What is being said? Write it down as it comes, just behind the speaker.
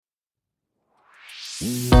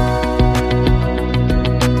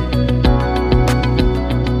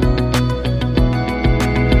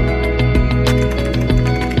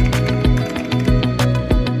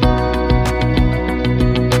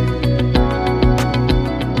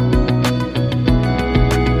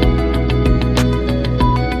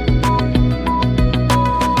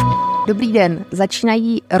Dobrý den,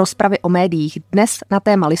 začínají rozpravy o médiích. Dnes na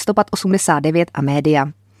téma Listopad 89 a média.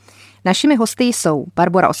 Našimi hosty jsou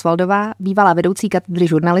Barborou Osvaldová, bývalá vedoucí katedry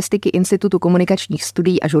žurnalistiky Institutu komunikačních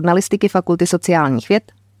studií a žurnalistiky Fakulty sociálních věd.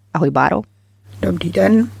 Ahoj, Báro. Dobrý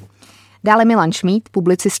den. Dále Milan Šmíd,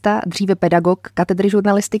 publicista, dříve pedagog katedry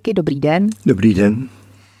žurnalistiky. Dobrý den. Dobrý den.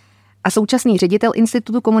 A současný ředitel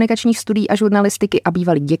Institutu komunikačních studií a žurnalistiky a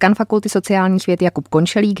bývalý děkan Fakulty sociálních věd Jakub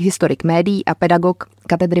Končelík, historik médií a pedagog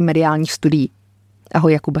katedry mediálních studií.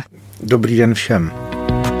 Ahoj, Jakube. Dobrý den všem.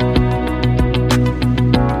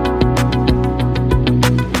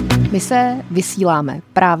 My se vysíláme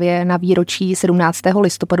právě na výročí 17.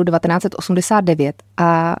 listopadu 1989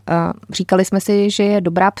 a říkali jsme si, že je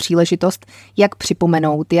dobrá příležitost, jak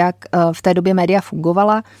připomenout, jak v té době média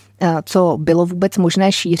fungovala, co bylo vůbec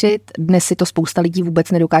možné šířit. Dnes si to spousta lidí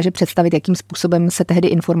vůbec nedokáže představit, jakým způsobem se tehdy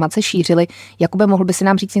informace šířily. Jakube, mohl by si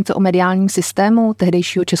nám říct něco o mediálním systému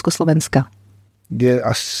tehdejšího Československa?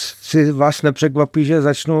 Asi vás nepřekvapí, že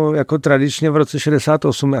začnu jako tradičně v roce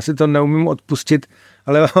 68. Já si to neumím odpustit,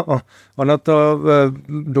 ale ono to,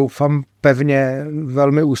 doufám, pevně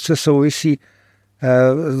velmi úzce souvisí.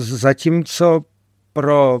 Zatímco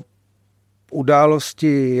pro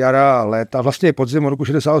události jara a léta, a vlastně podzim roku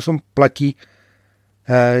 68 platí,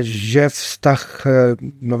 že vztah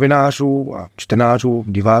novinářů a čtenářů,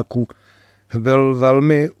 diváků byl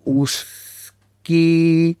velmi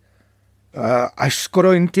úzký, až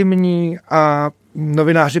skoro intimní a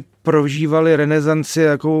novináři prožívali renesanci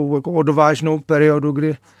jako odvážnou periodu,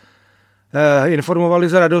 kdy informovali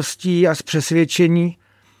s radostí a s přesvědčení.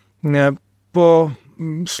 Po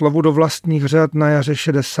slovu do vlastních řad na jaře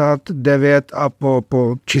 69 a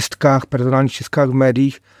po čistkách, personálních čistkách v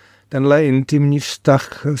médiích, tenhle intimní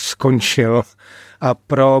vztah skončil. A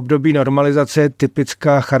pro období normalizace je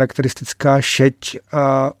typická charakteristická šeť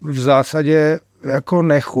a v zásadě jako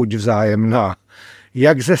nechuť vzájemná.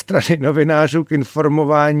 Jak ze strany novinářů k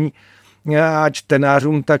informování a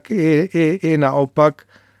čtenářům, tak i naopak.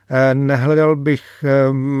 Nehledal bych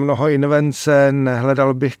mnoho invence,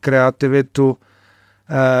 nehledal bych kreativitu,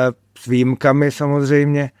 s výjimkami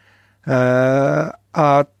samozřejmě.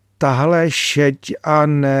 A tahle šeť a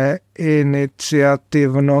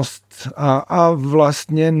neiniciativnost a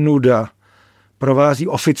vlastně nuda provází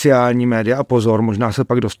oficiální média. A pozor, možná se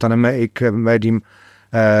pak dostaneme i k médiím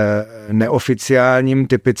neoficiálním,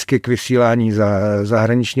 typicky k vysílání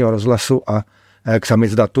zahraničního rozhlasu a k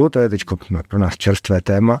samizdatu, to je teď pro nás čerstvé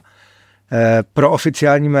téma. Pro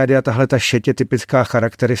oficiální média tahle ta šeť je typická,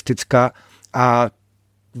 charakteristická a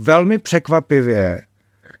velmi překvapivě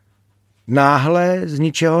náhle z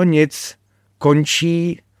ničeho nic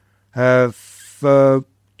končí v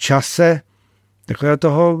čase takového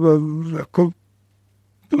toho jako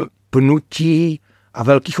pnutí a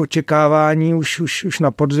velkých očekávání už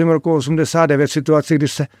na podzim roku 89 situaci, kdy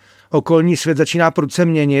se okolní svět začíná prudce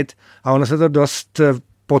měnit a ono se to dost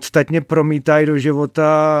podstatně promítá i do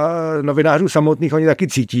života novinářů samotných. Oni taky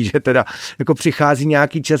cítí, že teda jako přichází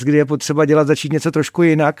nějaký čas, kdy je potřeba začít něco trošku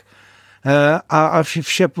jinak. A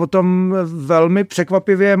vše potom velmi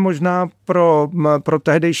překvapivě možná pro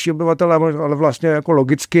tehdejší obyvatele, ale vlastně jako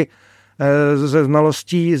logicky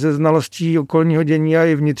ze znalostí okolního dění a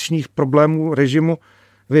i vnitřních problémů režimu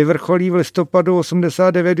vyvrcholí v listopadu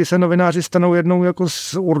 89, kdy se novináři stanou jednou jako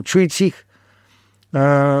z určujících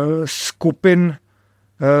skupin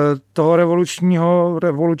toho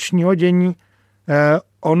revolučního dění.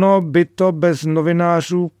 Ono by to bez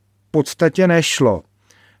novinářů v podstatě nešlo.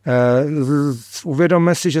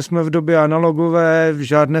 Uvědomme si, že jsme v době analogové,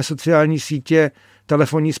 žádné sociální sítě,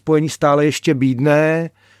 telefonní spojení stále ještě bídné,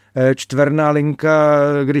 čtverná linka,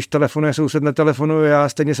 když telefonuje soused, netelefonuje já,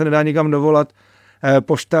 stejně se nedá nikam dovolat.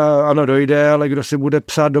 Pošta ano dojde, ale kdo si bude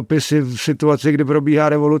psát dopisy v situaci, kdy probíhá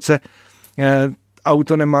revoluce,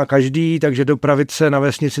 auto nemá každý, takže dopravit se na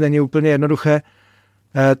vesnici není úplně jednoduché.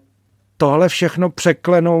 Tohle všechno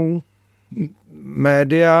překlenou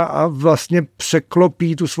média a vlastně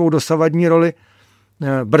překlopí tu svou dosavadní roli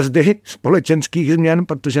brzdy společenských změn,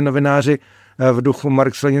 protože novináři v duchu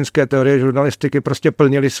marxisticko-leninské teorie žurnalistiky prostě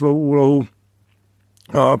plnili svou úlohu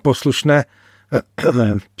poslušné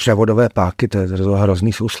převodové páky, to je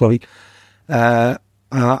hrozný sousloví,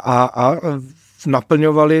 a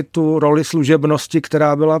naplňovali tu roli služebnosti,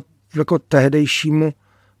 která byla jako tehdejšímu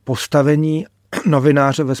postavení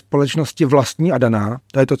novináře ve společnosti vlastní a daná.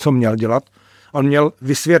 To je to, co měl dělat. On měl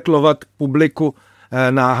vysvětlovat publiku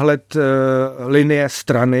náhled linie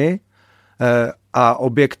strany a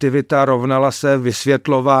objektivita rovnala se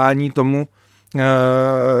vysvětlování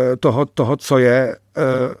toho, co je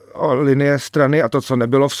linie strany, a to, co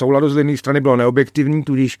nebylo v souladu s linií strany, bylo neobjektivní,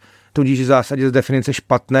 tudíž v zásadě z definice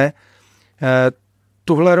špatné.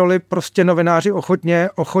 Tuhle roli prostě novináři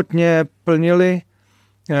ochotně plnili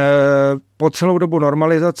po celou dobu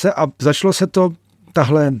normalizace a začalo se to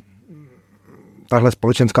tahle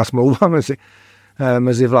společenská smlouva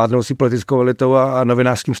mezi vládnoucí politickou elitou a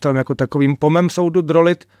novinářským stavem jako takovým po mém soudu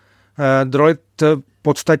drolit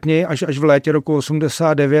podstatně až v létě roku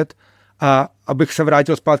 89. A abych se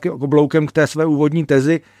vrátil zpátky obloukem k té své úvodní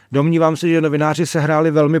tezi, domnívám se, že novináři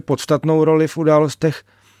sehráli velmi podstatnou roli v událostech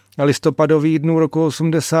listopadových dnů roku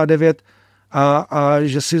 89 a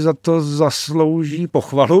že si za to zaslouží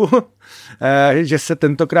pochvalu, že se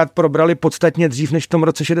tentokrát probrali podstatně dřív než v tom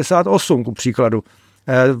roce 68, ku příkladu.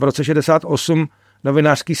 V roce 68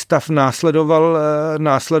 novinářský stav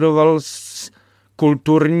následoval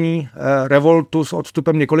kulturní revoltu s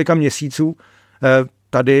odstupem několika měsíců.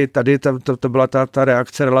 Tady to byla ta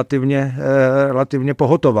reakce relativně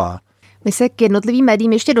pohotová. My se k jednotlivým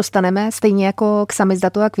médiím ještě dostaneme, stejně jako k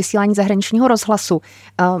samizdatu a k vysílání zahraničního rozhlasu.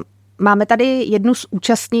 Máme tady jednu z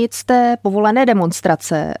účastnic té povolené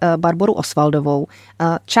demonstrace, Barboru Osvaldovou.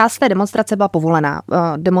 Část té demonstrace byla povolená,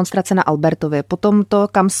 demonstrace na Albertově. Potom to,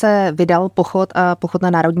 kam se vydal pochod na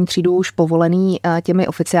Národní třídu, už povolený těmi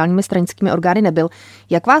oficiálními stranickými orgány nebyl.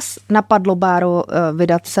 Jak vás napadlo, Báro,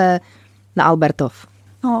 vydat se na Albertov?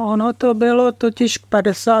 No, ono to bylo totiž k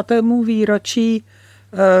 50. výročí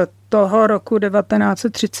toho roku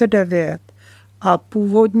 1939 a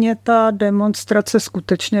původně ta demonstrace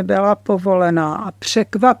skutečně byla povolená a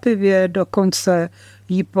překvapivě dokonce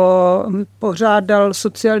ji pořádal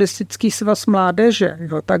Socialistický svaz mládeže.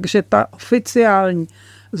 Jo. Takže ta oficiální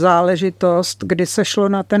záležitost, kdy se šlo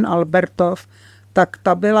na ten Albertov, tak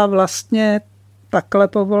ta byla vlastně takhle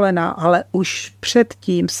povolená, ale už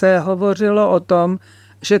předtím se hovořilo o tom,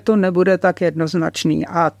 že to nebude tak jednoznačný.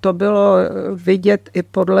 A to bylo vidět i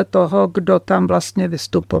podle toho, kdo tam vlastně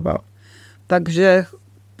vystupoval. Takže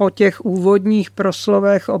po těch úvodních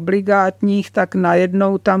proslovech obligátních, tak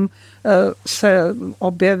najednou tam se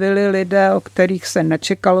objevili lidé, o kterých se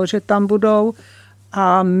nečekalo, že tam budou.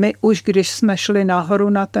 A my už, když jsme šli nahoru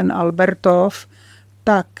na ten Albertov,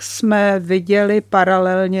 tak jsme viděli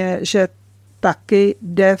paralelně, že taky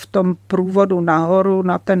jde v tom průvodu nahoru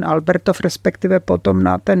na ten Albertov, respektive potom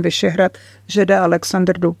na ten Vyšehrad, že jde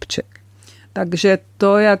Alexandr Dubček. Takže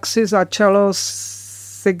to, jak si začalo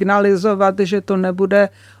signalizovat, že to nebude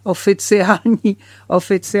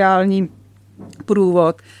oficiální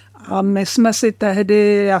průvod. A my jsme si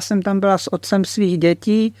tehdy, já jsem tam byla s otcem svých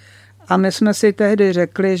dětí, a my jsme si tehdy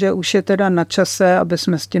řekli, že už je teda na čase, aby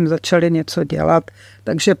jsme s tím začali něco dělat.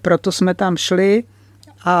 Takže proto jsme tam šli.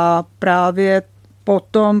 A právě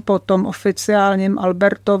po tom oficiálním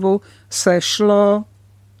Albertovu se šlo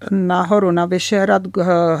nahoru na Vyšehrad k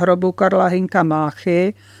hrobu Karla Hynka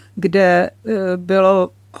Máchy, kde bylo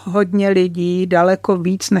hodně lidí, daleko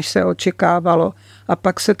víc, než se očekávalo. A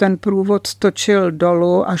pak se ten průvod stočil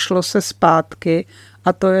dolů a šlo se zpátky.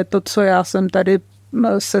 A to je to, co já jsem tady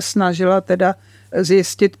se snažila teda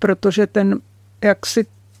zjistit, protože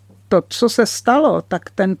to, co se stalo, tak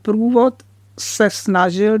ten průvod se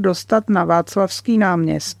snažil dostat na Václavský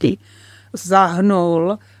náměstí.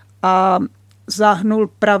 Zahnul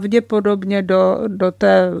pravděpodobně do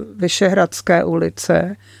té Vyšehradské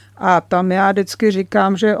ulice. A tam já vždycky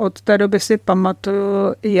říkám, že od té doby si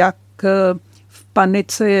pamatuju, jak v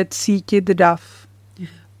panice je cítit dav.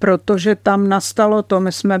 Protože tam nastalo to,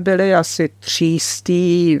 my jsme byli asi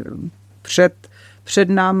třístí, před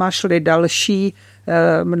náma šli další,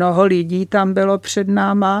 mnoho lidí tam bylo před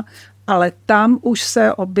náma, ale tam už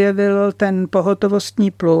se objevil ten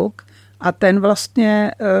pohotovostní pluk a ten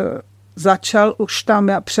vlastně začal už tam,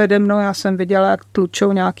 přede mnou já jsem viděla, jak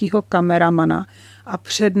tlučou nějakýho kameramana a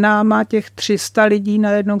před náma těch 300 lidí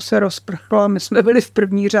najednou se rozprchlo a my jsme byli v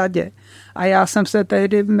první řadě. A já jsem se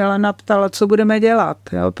tehdy Milana ptala, co budeme dělat,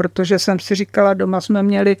 jo? Protože jsem si říkala, doma jsme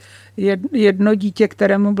měli jedno dítě,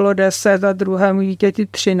 kterému bylo 10 a druhému dítěti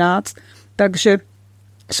 13, takže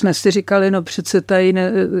jsme si říkali, no přece tady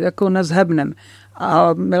nezhebnem.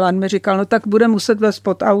 A Milan mi říkal, no tak bude muset vést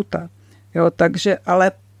pod auta. Jo, takže,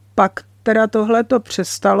 ale pak teda tohle to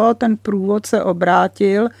přestalo, ten průvod se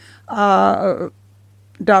obrátil a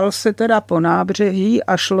dal se teda po nábřeží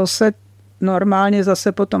a šlo se normálně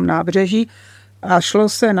zase po tom nábřeží a šlo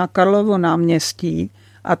se na Karlovo náměstí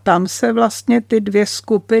a tam se vlastně ty dvě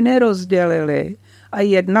skupiny rozdělily a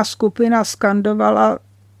jedna skupina skandovala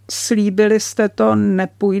slíbili jste to,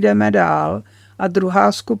 nepůjdeme dál a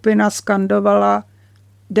druhá skupina skandovala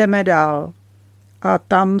jdeme dál. A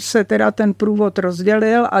tam se teda ten průvod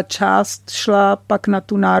rozdělil a část šla pak na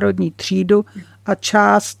tu Národní třídu a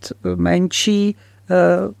část menší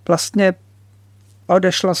vlastně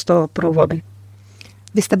odešla z toho průvodu.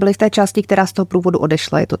 Vy jste byli v té části, která z toho průvodu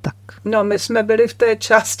odešla, je to tak? No, my jsme byli v té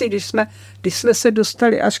části, když jsme se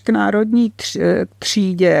dostali až k národní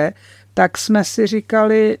třídě, tak jsme si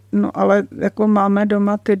říkali, no ale jako máme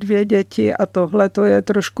doma ty 2 děti a tohle to je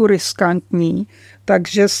trošku riskantní,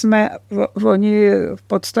 takže oni v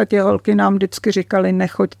podstatě holky nám vždycky říkali,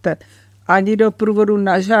 nechoďte ani do průvodu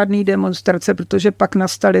na žádný demonstrace, protože pak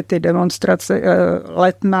nastaly ty demonstrace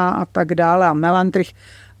Letná a tak dále a Melantrich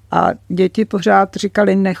a děti pořád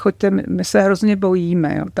říkali, nechoďte, my se hrozně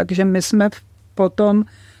bojíme, jo. Takže my jsme potom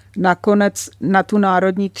nakonec na tu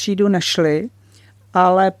národní třídu nešli,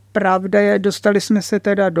 ale pravda je, dostali jsme se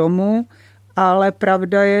teda domů, ale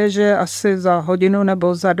pravda je, že asi za hodinu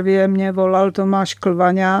nebo za 2 mě volal Tomáš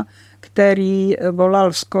Klvaňa, který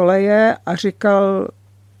volal z koleje a říkal,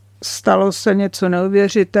 stalo se něco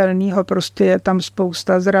neuvěřitelného, prostě je tam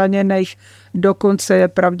spousta zraněných, dokonce je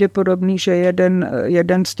pravděpodobný, že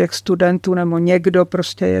jeden z těch studentů nebo někdo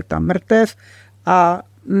prostě je tam mrtev a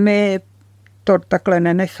my to takhle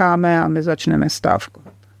nenecháme a my začneme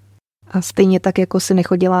stávkovat. A stejně tak, jako si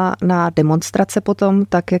nechodila na demonstrace potom,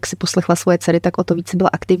 tak jak si poslechla svoje dcery, tak o to víc byla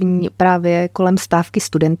aktivní právě kolem stávky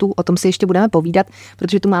studentů. O tom si ještě budeme povídat,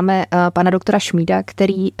 protože tu máme pana doktora Šmída,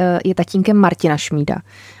 který je tatínkem Martina Šmída.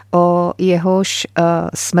 O jehož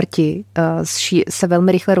smrti se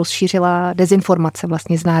velmi rychle rozšířila dezinformace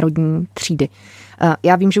vlastně z národní třídy.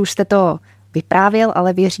 Já vím, že už jste to vyprávěl,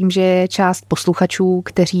 ale věřím, že je část posluchačů,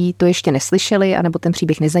 kteří to ještě neslyšeli, anebo ten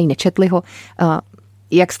příběh neznají, nečetli ho.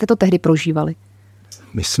 Jak jste to tehdy prožívali?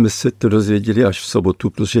 My jsme se to dozvěděli až v sobotu,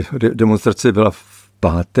 protože demonstrace byla v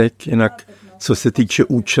pátek, jinak co se týče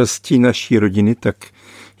účasti naší rodiny, tak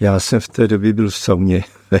já jsem v té době byl v sauně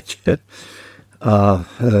večer a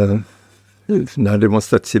na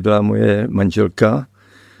demonstraci byla moje manželka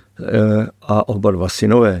a oba 2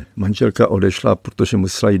 synové. Manželka odešla, protože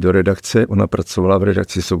musela jít do redakce, ona pracovala v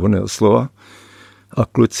redakci Svobodného slova a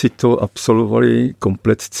kluci to absolvovali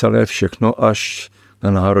komplet celé všechno až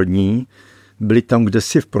na národní. Byli tam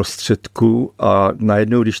kdesi v prostředku a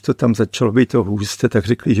najednou, když to tam začalo být to husté, tak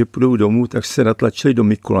řekli, že půjdou domů, tak se natlačili do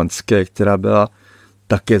Mikulanské, která byla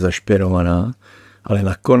také zašpěrovaná, ale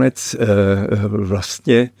nakonec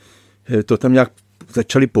vlastně to tam nějak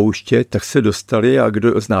začali pouštět, tak se dostali a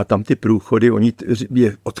kdo zná tam ty průchody, oni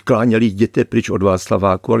je odkláněli, jděte pryč od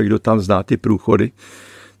Václaváku, ale kdo tam zná ty průchody,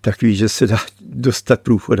 tak ví, že se dá dostat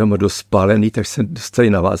průchodem do Spálený, tak se dostali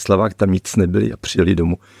na Václavák, tam nic nebyli a přijeli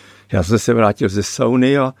domů. Já jsem se vrátil ze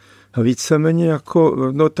sauny a víceméně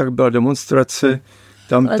jako, no tak byla demonstrace.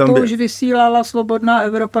 Ale to už vysílala Svobodná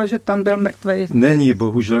Evropa, že tam byl mrtvej. Není,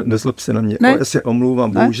 bohužel, nezlob se na mě. Ne? Já se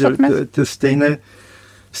omlouvám, bohužel to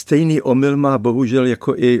stejný omyl má bohužel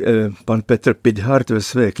jako i pan Petr Pithart ve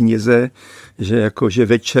své knize, že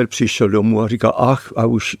večer přišel domů a říkal, a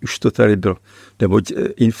už to tady bylo. Neboť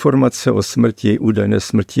informace o smrti, údajné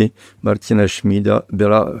smrti Martina Šmída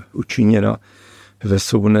byla učiněna ve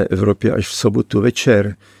Svobodné Evropě až v sobotu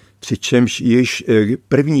večer. Přičemž již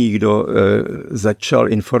první, kdo začal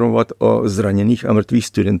informovat o zraněných a mrtvých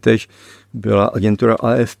studentech, byla agentura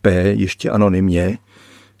AFP, ještě anonymně.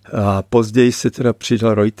 A později se teda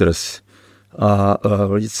přidal Reuters. A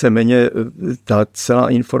víceméně ta celá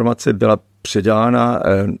informace byla předána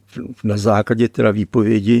na základě teda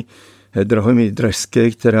výpovědi Drahomíry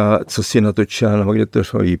Dražské, která co si natočila na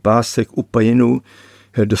magnetofonový pásek u Pajinu.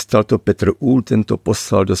 Dostal to Petr Úl, ten to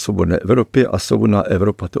poslal do Svobodné Evropy a Svobodná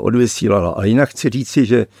Evropa to odvysílala. A jinak chci říci,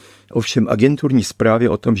 že ovšem agenturní zprávy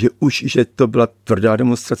o tom, že to byla tvrdá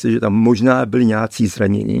demonstrace, že tam možná byly nějací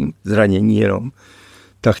zranění jenom,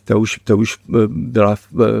 tak to už byla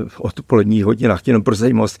v odpoledních hodinách. Jenom pro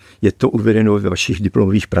zajímavost, je to uvedeno ve vašich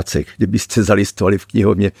diplomových pracech. Kdybyste zalistovali v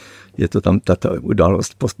knihovně, je to tam ta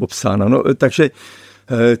událost popsána. No, takže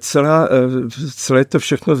celé to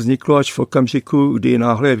všechno vzniklo až v okamžiku, kdy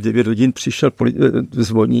náhle v 9 hodin přišel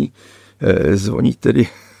zvoní tedy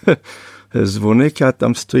zvonek a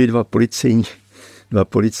tam stojí dva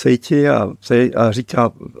policajti a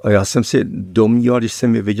říká, a já jsem si domníval, když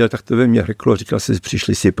jsem je viděl, tak to ve mně řeklo, říkal jsem,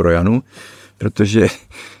 přišli si pro Janu, protože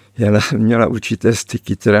Jana měla určité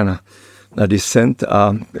styky teda na Dissent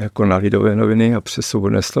a jako na Lidové noviny a přes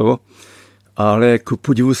Svobodné slovo, ale ku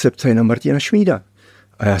podivu se ptají na Martina Šmída.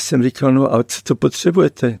 A já jsem říkal, no a co to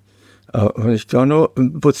potřebujete? A on říkal, no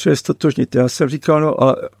potřebuje stotožnit. Já jsem říkal, no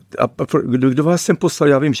a kdo vás sem poslal?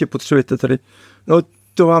 Já vím, že potřebujete tady. No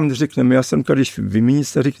to vám neřekneme. Já jsem říkal, když vy mi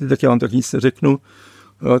nic neřeknete, tak já vám tak nic neřeknu.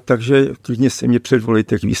 No, takže klidně se mě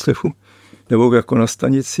předvolejte k výslechu. Nebo jako na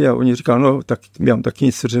stanici. A oni říkal, no tak my vám taky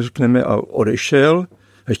nic neřekneme. A odešel.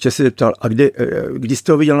 A ještě se zeptal, a kdy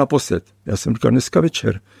jste ho viděl naposled? Já jsem říkal, dneska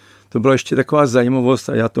večer. to byla ještě taková zajímavost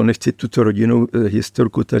a já to nechci tuto rodinnou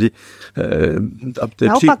historku tady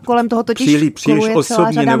naopak kolem toho totiž příliš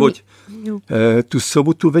osobní, neboť tu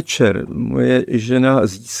sobotu večer moje žena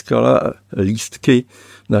získala lístky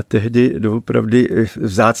na tehdy doopravdy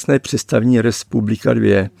vzácné představení Republika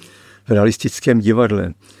 2 v realistickém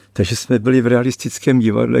divadle. Takže jsme byli v realistickém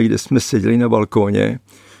divadle, kde jsme seděli na balkóně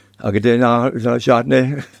a kde na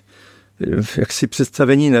žádné jaksi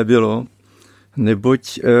představení nebylo,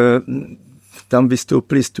 neboť tam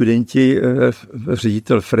vystoupili studenti,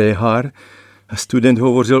 ředitel Frejhár. Student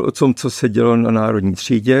hovořil o tom, co se dělo na národní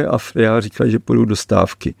třídě a Frejhár říkal, že půjdu do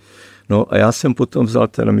stávky. No a já jsem potom vzal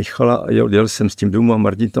teda Michala a jel jsem s tím domů a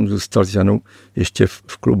Martin tam zůstal s Janou ještě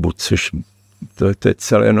v klubu, což to je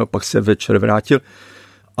celé, no pak se večer vrátil.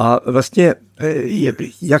 A vlastně,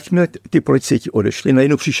 jakmile ty policajti odešli,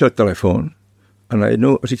 najednou přišel telefon a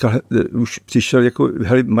najednou říkal, už přišel jako,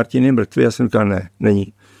 hele, Martin je mrtvý, já jsem říkal, ne,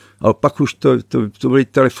 není. A pak už to byly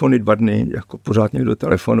telefony 2 dny, jako pořád někdo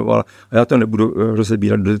telefonoval a já to nebudu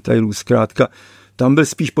rozebírat do detailů, zkrátka. Tam byl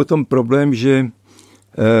spíš potom problém, že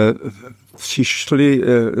přišli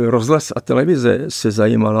rozhlas a televize se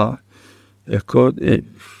zajímala, jako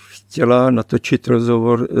chtěla natočit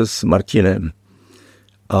rozhovor s Martinem.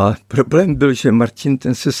 A problém byl, že Martin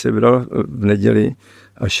ten se sebral v neděli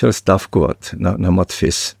a šel stávkovat na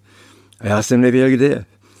matfis. A já jsem nevěděl, kde je.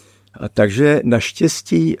 A takže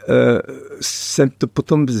naštěstí jsem to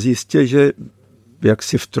potom zjistil, že jak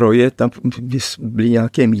si v Troje, tam byly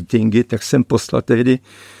nějaké meetingy, tak jsem poslal tehdy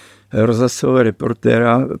rozhlasového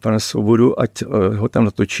reportéra, pana Svobodu, ať ho tam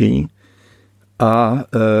natočí. A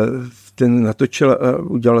ten natočil a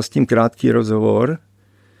udělal s tím krátký rozhovor.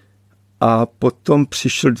 A potom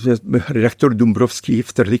přišel redaktor Dumbrovský,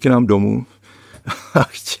 vtrhli k nám domů a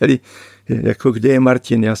chtěli, jako kde je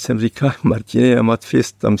Martin. Já jsem říkal, Martin je na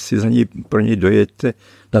matfis, tam si pro něj dojedete.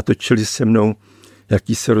 Natočili se mnou,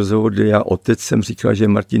 jaký se rozhovor, já otec jsem říkal, že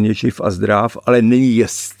Martin je živ a zdrav, ale není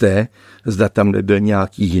jisté, zda tam nebyl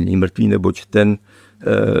nějaký jiný mrtvý, neboť ten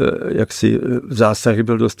jaksi zásah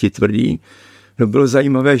byl dosti tvrdý. No bylo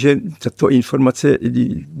zajímavé, že tato informace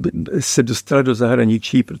se dostala do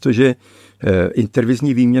zahraničí, protože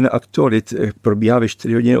intervizní výměna aktualit probíhá ve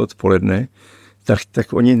 4 hodiny odpoledne,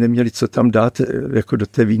 tak oni neměli co tam dát jako do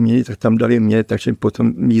té výměny, tak tam dali mě, takže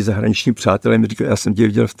potom mý zahraniční přátelé mi říkali, já jsem tě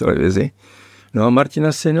viděl v televizi. No a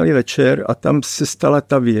Martina se jeli večer a tam se stala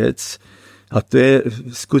ta věc, a to je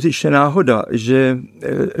skutečně náhoda, že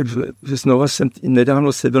znova jsem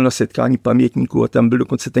nedávno seděl na setkání pamětníků a tam byl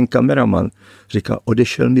dokonce ten kameraman. Říkal,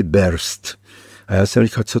 odešel mi burst. A já jsem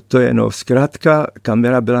říkal, co to je? No zkrátka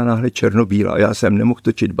kamera byla náhle černobílá. Já jsem nemohl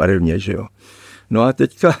točit barevně, že jo. No a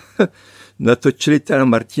teďka natočili teda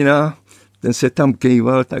Martina, ten se tam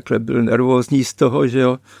kejval, takhle byl nervózní z toho, že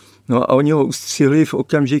jo. No a oni ho ustřihli v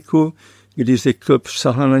okamžiku, když řekl,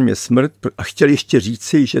 přisahla na mě smrt a chtěl ještě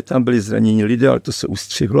říci, že tam byli zranění lidé, ale to se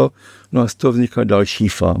ustřihlo, no a z toho vznikla další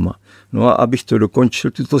fáma. No a abych to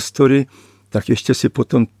dokončil, tuto story, tak ještě si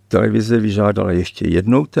potom televize vyžádala ještě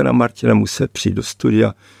jednou, teda Martina musel přijít do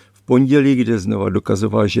studia v pondělí, kde znova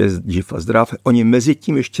dokazoval, že je živ a zdrav. Oni mezi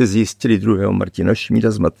tím ještě zjistili druhého Martina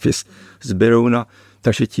Šmída z matfis z Berouna,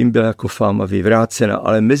 takže tím byla jako fáma vyvrácena,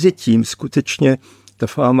 ale mezi tím skutečně ta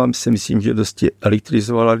fáma, si myslím, že dosti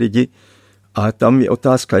elektrizovala lidi. A tam je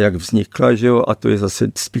otázka, jak vznikla, že jo, a to je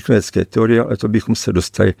zase spiklenecké teorie, ale to bychom se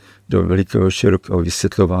dostali do velikého širokého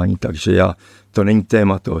vysvětlování, takže to není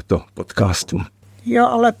téma tohoto podcastu. Jo,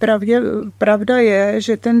 ale pravda je,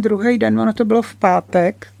 že ten druhý den, ono to bylo v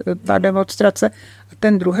pátek, ta demonstrace, a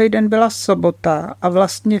ten druhý den byla sobota a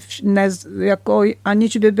vlastně jako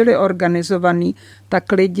aniž by byli organizovaní,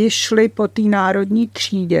 tak lidi šli po té národní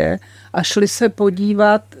třídě a šli se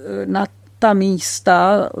podívat na ta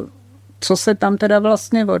místa, co se tam teda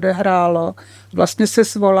vlastně odehrálo. Vlastně se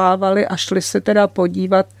svolávali a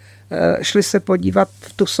šli se podívat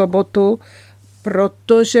v tu sobotu,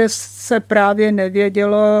 protože se právě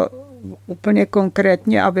nevědělo úplně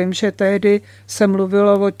konkrétně a vím, že tehdy se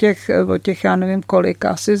mluvilo o těch já nevím kolik,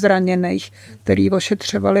 asi zraněných, který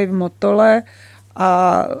ošetřovali v Motole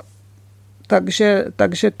a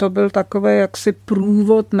takže to byl takový jaksi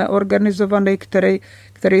průvod neorganizovaný,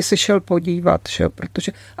 který se šel podívat. Že?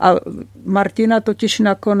 A Martina totiž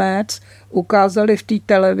nakonec ukázali v té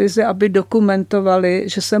televizi, aby dokumentovali,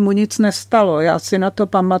 že se mu nic nestalo. Já si na to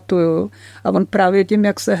pamatuju. A on právě tím,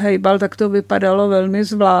 jak se hejbal, tak to vypadalo velmi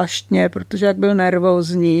zvláštně, protože jak byl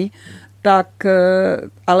nervózní, tak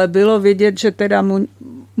ale bylo vidět, že teda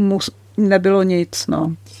mu nebylo nic.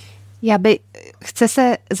 No. Já by chce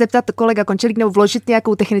se zeptat kolega Končelík nebo vložit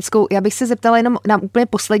nějakou technickou. Já bych se zeptala jenom na úplně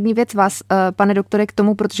poslední věc vás, pane doktore, k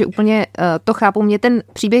tomu, protože úplně to chápu. Mě ten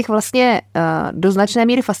příběh vlastně do značné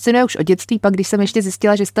míry fascinuje už od dětství, pak když jsem ještě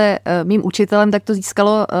zjistila, že jste mým učitelem, tak to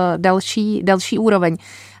získalo další úroveň.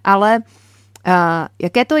 Ale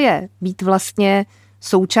jaké to je být vlastně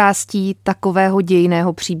součástí takového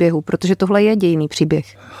dějinného příběhu, protože tohle je dějinný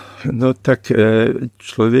příběh? No tak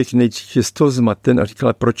člověk nejdřív je z toho zmaten a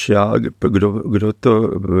říkal, proč já, kdo to,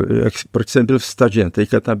 proč jsem byl vstažen.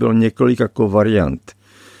 Teďka tam bylo několik jako variant.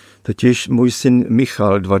 Totiž můj syn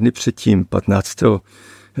Michal 2 dny předtím, 15.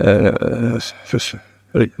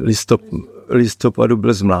 listopadu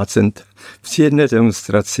byl zmlácen při jedné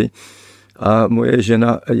demonstraci. A moje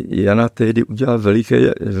žena Jana tehdy udělala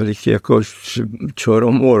veliký jako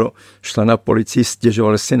čoromoro. Šla na policii,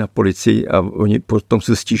 stěžovala se na policii a oni potom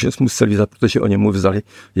se stížnost museli vzat, protože oni mu vzali,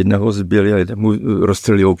 jednoho zbyli a jednomu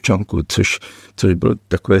rozstřelili občanku, což bylo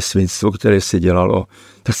takové svinstvo, které se dělalo.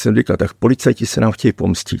 Tak jsem říkal, tak policajti se nám chtějí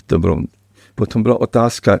pomstit. Potom byla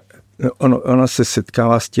otázka, ona se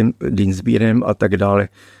setkává s tím Dinsbírem a tak dále.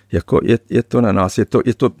 Jako je to na nás, je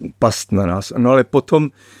to past na nás. No ale potom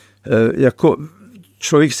jako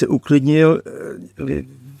člověk se uklidnil,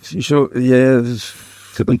 že je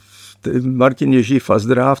Martin je živ a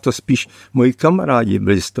zdrav, to spíš moji kamarádi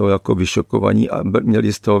byli z toho jako vyšokovaní a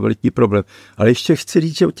měli z toho veliký problém. Ale ještě chci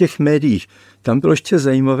říct, že o těch médiích, tam bylo ještě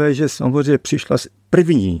zajímavé, že samozřejmě přišla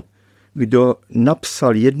první, kdo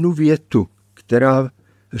napsal jednu větu, která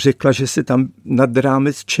řekla, že se tam nad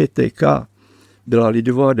rámec ČTK byla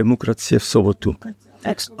lidová demokracie v sobotu.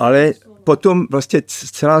 Ale potom vlastně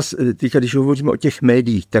když hovoříme o těch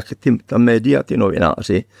médiích, tak ta média, ty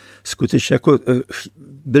novináři, skutečně jako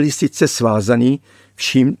byli sice svázaní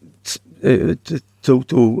vším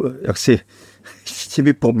jaksi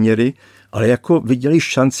těmi poměry, ale jako viděli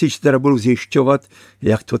šanci, že teda budou zjišťovat,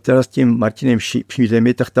 jak to teda s tím Martinem Šmídem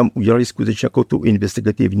je, tak tam udělali skutečně jako tu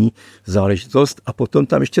investigativní záležitost. A potom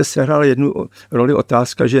tam ještě sehrála jednu roli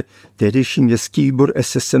otázka, že tehdejší městský výbor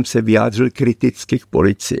SSM se vyjádřil kriticky k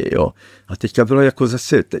policii. Jo. A teďka bylo jako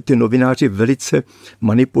zase, ty novináři velice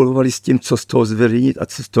manipulovali s tím, co z toho zveřejnit a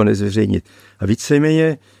co z toho nezveřejnit. A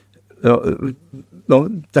víceméně,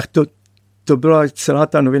 tak to byla celá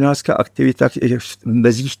ta novinářská aktivita v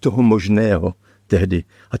mezích toho možného tehdy.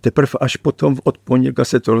 A teprve až potom od pondělka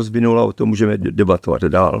se to rozvinulo a o tom můžeme debatovat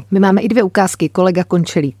dál. My máme i 2 ukázky. Kolega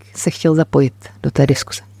Končelík se chtěl zapojit do té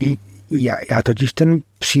diskuse. Já totiž ten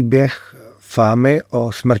příběh fámy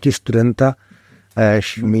o smrti studenta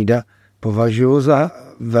Šmída považuji za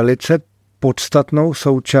velice podstatnou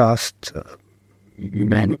součást,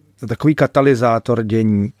 takový katalyzátor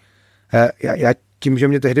dění. Já tím, že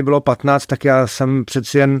mě tehdy bylo 15, tak já jsem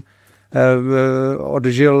přeci jen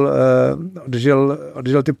odžil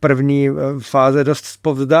ty první fáze dost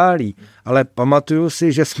zpovzdálí. Ale pamatuju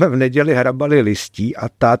si, že jsme v neděli hrabali listí a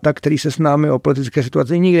táta, který se s námi o politické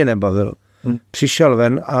situaci nikdy nebavil, přišel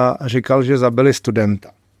ven a říkal, že zabili studenta.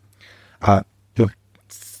 A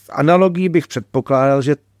v analogii bych předpokládal,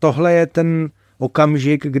 že tohle je ten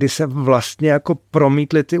okamžik, kdy se vlastně jako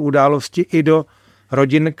promítly ty události i do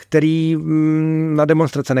rodin, který na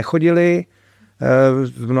demonstrace nechodili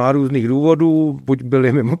z mnoha různých důvodů, buď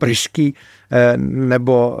byli mimo Pražský,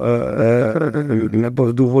 nebo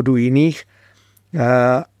z důvodů jiných.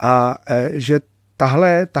 A že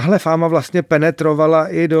tahle fáma vlastně penetrovala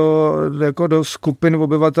i do skupin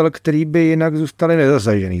obyvatel, který by jinak zůstali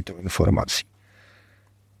nezasažený tou informací.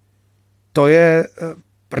 To je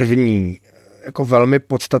první jako velmi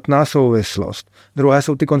podstatná souvislost. Druhé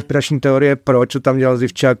jsou ty konspirační teorie, proč, co tam dělal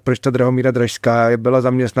Zivčák, proč ta Drahomíra Dražská byla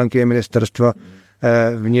zaměstnankyně ministerstva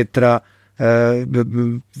vnitra.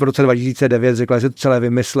 V roce 2009 řekla, že to celé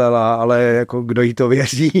vymyslela, ale jako kdo jí to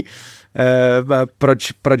věří.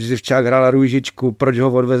 Proč Zivčák hrála růžičku, proč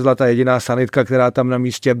ho odvezla ta jediná sanitka, která tam na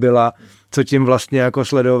místě byla, co tím vlastně jako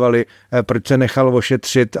sledovali, proč se nechal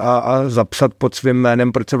ošetřit a zapsat pod svým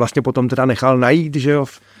jménem, proč se vlastně potom teda nechal najít, že jo,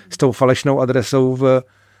 s tou falešnou adresou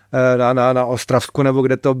na Ostravsku, nebo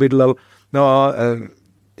kde to bydlel. No,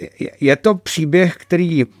 je to příběh,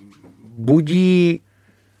 který budí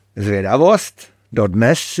zvědavost,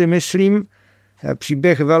 dodnes si myslím,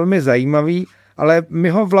 příběh velmi zajímavý, ale my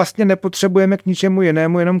ho vlastně nepotřebujeme k ničemu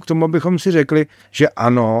jinému, jenom k tomu, abychom si řekli, že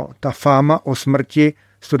ano, ta fáma o smrti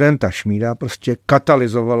studenta Šmída prostě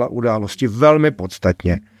katalyzovala události velmi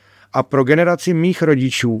podstatně. A pro generaci mých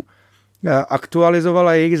rodičů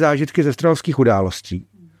aktualizovala jejich zážitky ze strahovských událostí.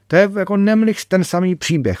 To je jako nemlich ten samý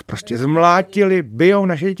příběh. Prostě bijou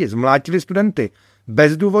naše děti, zmlátili studenty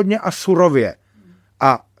bezdůvodně a surově.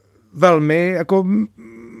 A velmi jako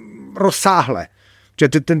rozsáhle. Že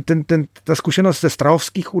ta zkušenost ze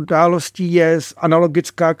strahovských událostí je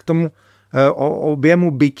analogická k tomu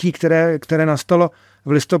objemu bytí, které nastalo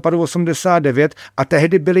v listopadu 89 a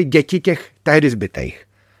tehdy byly děti těch tehdy zbytejch.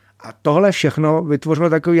 A tohle všechno vytvořilo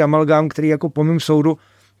takový amalgám, který jako po mém soudu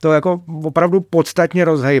to jako opravdu podstatně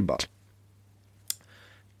rozhejbal.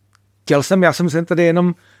 Já jsem se tady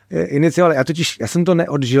jenom inicioval, já jsem to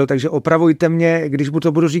neodžil, takže opravujte mě, když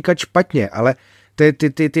to budu říkat špatně, ale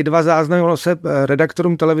ty dva záznamy se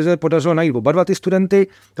redaktorům televize podařilo najít oba dva ty studenty,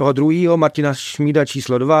 toho druhýho, Martina Šmída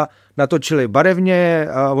číslo 2, natočili barevně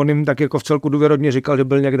a on jim tak jako v celku důvěrodně říkal, že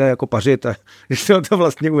byl někde jako pařit a že se to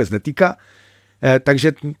vlastně vůbec netýká.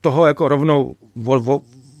 Takže toho jako rovnou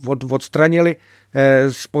odstranili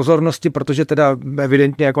z pozornosti, protože teda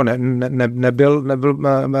evidentně jako nebyl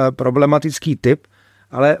problematický typ,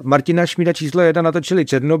 ale Martina Šmída číslo 1 natočili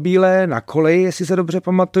černobílé na koleji, jestli se dobře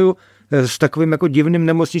pamatuju, s takovým jako divným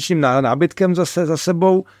nemocničním nábytkem za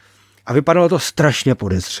sebou a vypadalo to strašně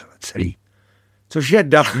podezřele celý. Což je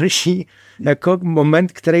další jako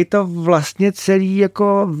moment, který to vlastně celý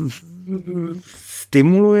jako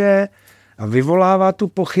stimuluje a vyvolává tu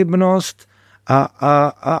pochybnost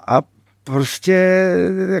a prostě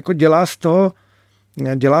jako dělá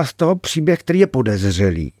z toho příběh, který je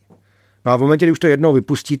podezřelý. No a v momentě, kdy už to jednou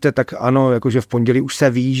vypustíte, tak ano, jakože v pondělí už se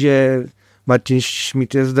ví, že Martin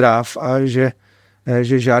Šmíd je zdrav a že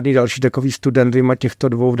žádný další takový student vyjma těchto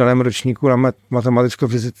dvou v daném ročníku na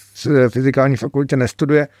matematicko-fyzikální fakultě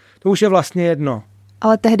nestuduje. To už je vlastně jedno.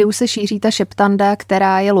 Ale tehdy už se šíří ta šeptanda,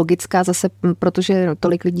 která je logická zase, protože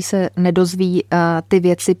tolik lidí se nedozví ty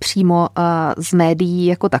věci přímo z médií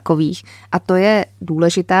jako takových. A to je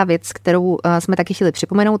důležitá věc, kterou jsme taky chtěli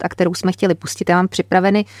připomenout a kterou jsme chtěli pustit. Já mám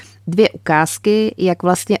připraveny 2 ukázky, jak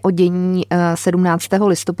vlastně o dění 17.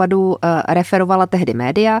 listopadu referovala tehdy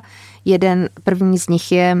média. První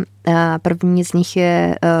z nich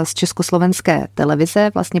je z československé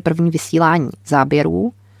televize, vlastně první vysílání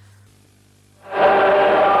záběrů.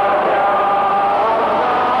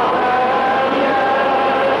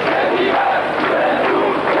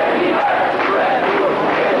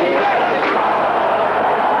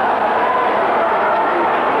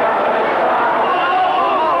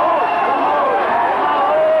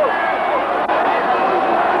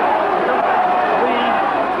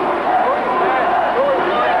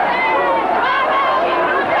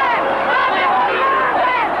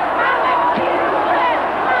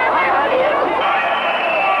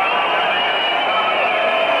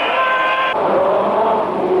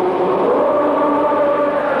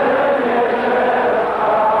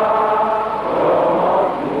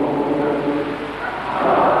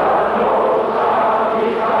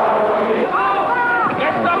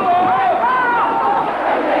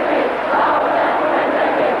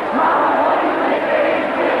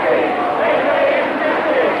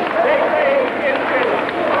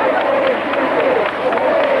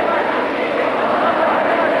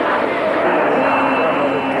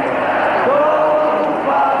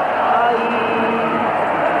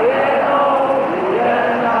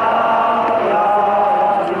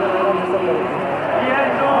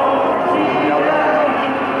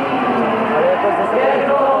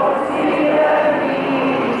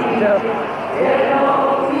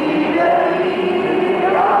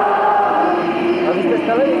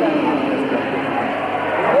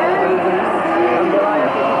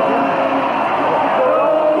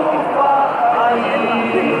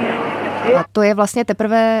 To je vlastně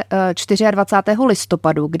teprve 24.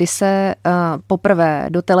 listopadu, kdy se poprvé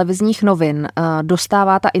do televizních novin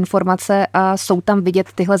dostává ta informace a jsou tam vidět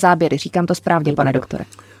tyhle záběry. Říkám to správně, pane doktore?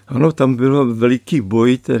 Ano, tam bylo veliký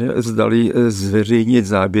boj, které zdali zveřejnit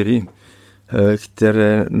záběry,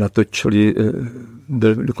 které natočili,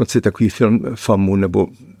 byl dokonce takový film FAMu, nebo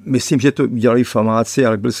myslím, že to udělali famáci,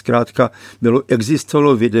 ale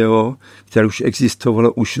existovalo video, které už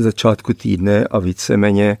existovalo už v začátku týdne a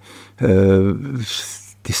víceméně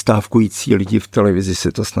ty stávkující lidi v televizi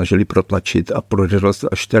se to snažili protlačit a prodělalo se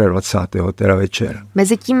až 24. teda večer.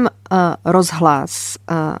 Mezitím rozhlas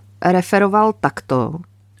referoval takto.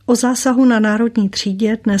 O zásahu na Národní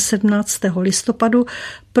třídě dne 17. listopadu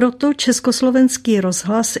proto Československý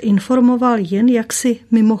rozhlas informoval jen jaksi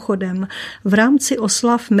mimochodem v rámci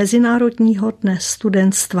oslav Mezinárodního dne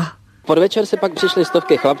studentstva. Podvečer se pak přišly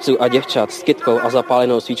stovky chlapců a děvčat s kytkou a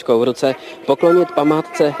zapálenou svíčkou v ruce poklonit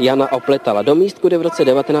památce Jana Opletala do místku, kde v roce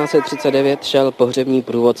 1939 šel pohřební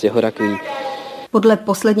průvod jeho rakví. Podle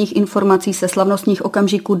posledních informací se slavnostních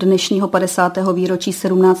okamžiků dnešního 50. výročí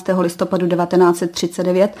 17. listopadu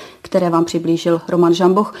 1939, které vám přiblížil Roman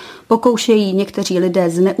Žamboch, pokoušejí někteří lidé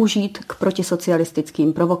zneužít k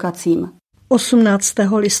protisocialistickým provokacím. 18.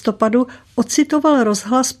 listopadu ocitoval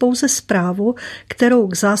rozhlas pouze zprávu, kterou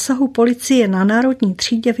k zásahu policie na Národní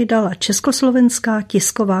třídě vydala Československá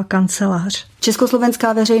tisková kancelář.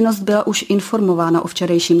 Československá veřejnost byla už informována o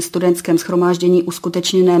včerejším studentském shromáždění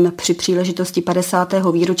uskutečněném při příležitosti 50.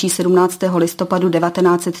 výročí 17. listopadu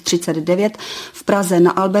 1939 v Praze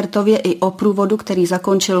na Albertově i o průvodu, který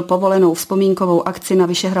zakončil povolenou vzpomínkovou akci na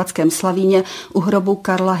Vyšehradském Slavíně u hrobu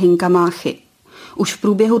Karla Hynka Máchy. Už v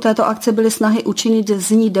průběhu této akce byly snahy učinit z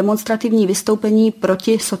ní demonstrativní vystoupení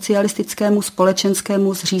proti socialistickému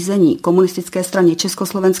společenskému zřízení, komunistické straně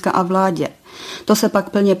Československa a vládě. To se pak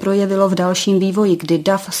plně projevilo v dalším vývoji, kdy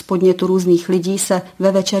dav z podnětu různých lidí se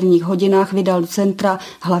ve večerních hodinách vydal do centra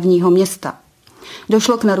hlavního města.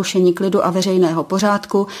 Došlo k narušení klidu a veřejného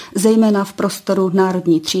pořádku, zejména v prostoru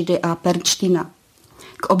Národní třídy a Pernštína.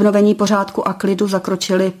 K obnovení pořádku a klidu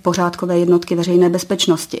zakročily pořádkové jednotky veřejné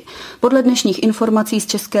bezpečnosti. Podle dnešních informací z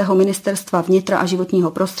Českého ministerstva vnitra a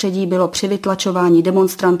životního prostředí bylo při vytlačování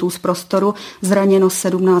demonstrantů z prostoru zraněno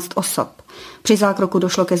 17 osob. Při zákroku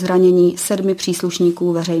došlo ke zranění 7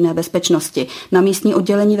 příslušníků veřejné bezpečnosti. Na místní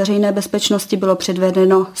oddělení veřejné bezpečnosti bylo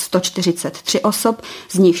předvedeno 143 osob,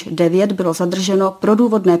 z nichž 9 bylo zadrženo pro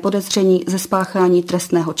důvodné podezření ze spáchání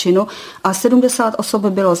trestného činu a 70 osob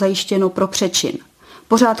bylo zajištěno pro přečin.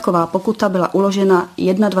 Pořádková pokuta byla uložena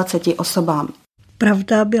 21 osobám.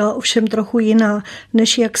 Pravda byla ovšem trochu jiná,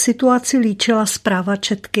 než jak situaci líčila zpráva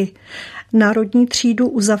Četky. Národní třídu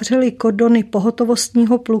uzavřeli kordony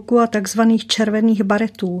pohotovostního pluku a tzv. Červených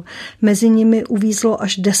baretů. Mezi nimi uvízlo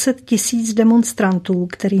až 10 000 demonstrantů,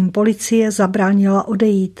 kterým policie zabránila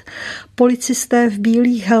odejít. Policisté v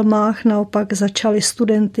bílých helmách naopak začali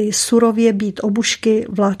studenty surově bít obušky,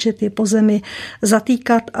 vláčet je po zemi,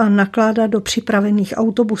 zatýkat a nakládat do připravených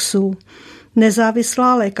autobusů.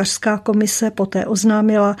 Nezávislá lékařská komise poté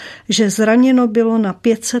oznámila, že zraněno bylo na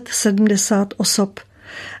 570 osob.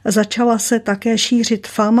 Začala se také šířit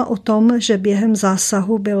fáma o tom, že během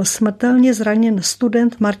zásahu byl smrtelně zraněn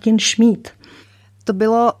student Martin Šmíd. To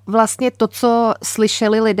bylo vlastně to, co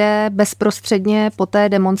slyšeli lidé bezprostředně po té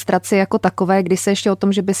demonstraci jako takové, kdy se ještě o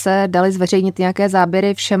tom, že by se dali zveřejnit nějaké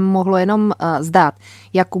záběry, všem mohlo jenom zdát.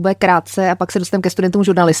 Jakube, krátce a pak se dostaneme ke studentům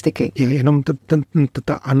žurnalistiky. Jenom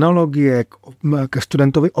ta analogie ke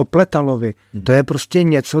studentovi Opletalovi, to je prostě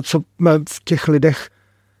něco, co v těch lidech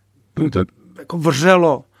jako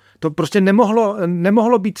vřelo. To prostě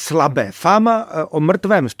nemohlo být slabé. Fáma o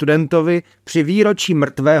mrtvém studentovi při výročí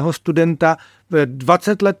mrtvého studenta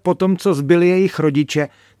 20 let potom, co zbyli jejich rodiče,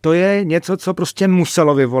 to je něco, co prostě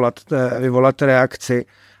muselo vyvolat reakci.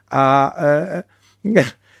 A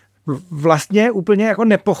vlastně úplně jako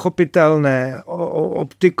nepochopitelné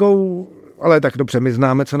optikou, ale tak dobře, my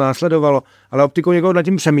známe, co následovalo, ale optikou někoho nad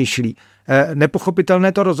tím přemýšlí.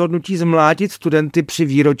 Nepochopitelné to rozhodnutí zmlátit studenty při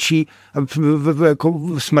výročí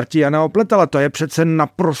smrti Jana Opletala. To je přece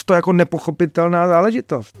naprosto jako nepochopitelná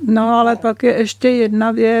záležitost. No ale pak je ještě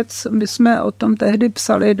jedna věc. My jsme o tom tehdy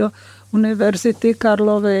psali do Univerzity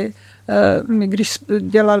Karlovy. My když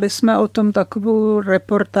dělali jsme o tom takovou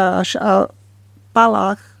reportáž a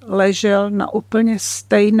Palach ležel na úplně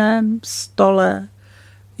stejném stole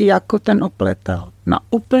jako ten Opletal. Na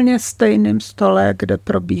úplně stejném stole, kde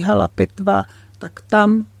probíhala pitva, tak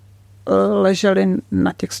tam leželi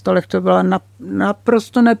na těch stolech. To byla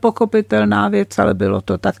naprosto nepochopitelná věc, ale bylo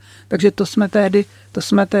to tak. Takže to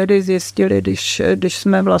jsme tehdy zjistili, když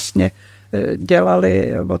jsme vlastně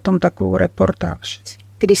dělali o tom takovou reportáž.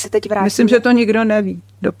 Když se teď vrátíme... Myslím, že to nikdo neví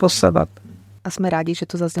doposavat. A jsme rádi, že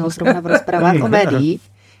to zaznělo zrovna v rozpravách o médiích.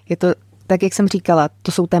 Je to tak, jak jsem říkala,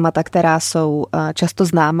 to jsou témata, která jsou často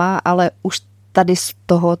známá, ale už tady z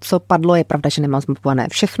toho, co padlo, je pravda, že nemám zmapované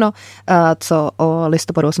všechno, co o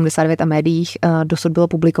listopadu 89 a médiích dosud bylo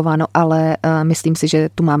publikováno, ale myslím si, že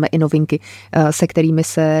tu máme i novinky, se kterými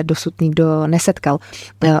se dosud nikdo nesetkal.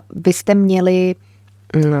 Vy jste měli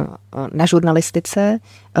na žurnalistice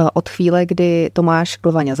od chvíle, kdy Tomáš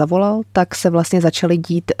Klvaňa zavolal, tak se vlastně začaly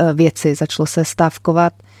dít věci, začalo se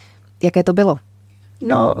stávkovat. Jaké to bylo?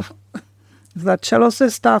 No, začalo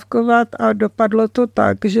se stávkovat a dopadlo to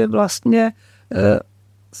tak, že vlastně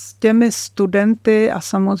s těmi studenty, a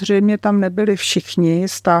samozřejmě tam nebyli všichni,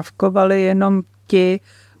 stávkovali jenom ti,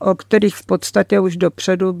 o kterých v podstatě už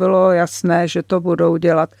dopředu bylo jasné, že to budou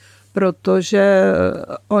dělat, protože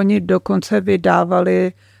oni dokonce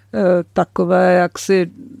vydávali takové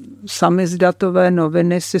jaksi samizdatové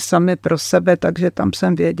noviny si sami pro sebe, takže tam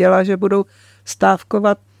jsem věděla, že budou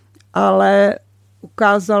stávkovat, ale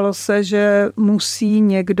ukázalo se, že musí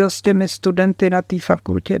někdo s těmi studenty na té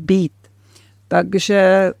fakultě být.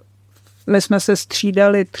 Takže my jsme se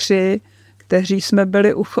střídali 3, kteří jsme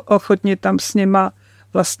byli ochotni tam s nima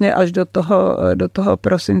vlastně až do toho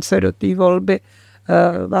prosince, do té volby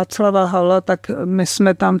Václava Havla, tak my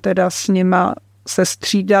jsme tam teda s nima se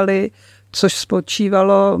střídali, což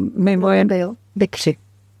spočívalo mimo jen... Vykři.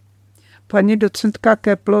 Paní docentka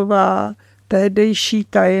Keplová, tehdejší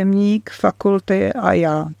tajemník fakulty a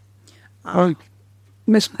já. A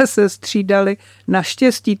my jsme se střídali.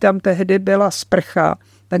 Naštěstí tam tehdy byla sprcha,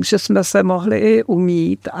 takže jsme se mohli i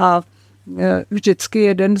umýt a vždycky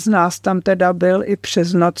jeden z nás tam teda byl i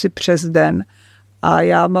přes noc, i přes den. A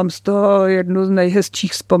já mám z toho jednu z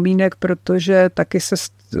nejhezčích vzpomínek, protože taky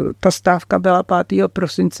ta stávka byla 5.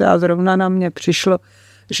 prosince a zrovna na mě přišlo,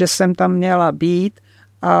 že jsem tam měla být.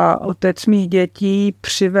 A otec mých dětí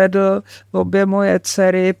přivedl obě moje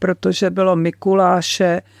dcery, protože bylo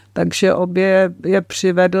Mikuláše, takže obě je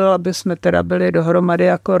přivedl, aby jsme teda byli dohromady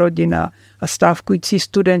jako rodina. A stávkující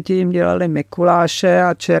studenti jim dělali Mikuláše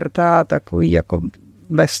a čerta a takový jako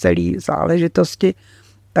veselý záležitosti.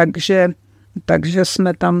 Takže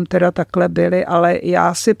jsme tam teda takhle byli, ale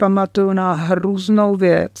já si pamatuju na hrůznou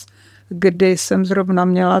věc, kdy jsem zrovna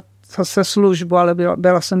měla zase službu, ale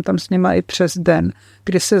byla jsem tam s nima i přes den,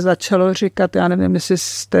 kdy se začalo říkat, já nevím, jestli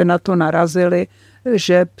jste na to narazili,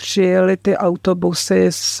 že přijeli ty autobusy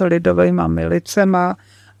s lidovejma milicema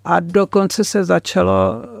a dokonce se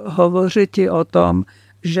začalo hovořit i o tom,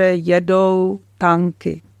 že jedou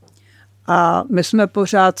tanky. A my jsme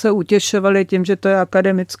pořád se utěšovali tím, že to je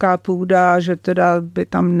akademická půda, že teda by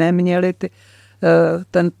tam neměli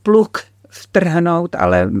ten pluk vtrhnout,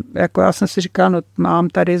 ale jako já jsem si říkala, no mám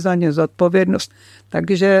tady za ně zodpovědnost.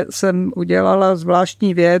 Takže jsem udělala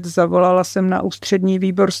zvláštní věc, zavolala jsem na ústřední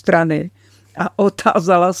výbor strany a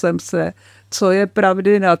otázala jsem se, co je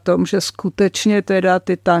pravdy na tom, že skutečně teda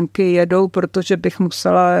ty tanky jedou, protože bych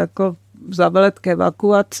musela jako zavolat k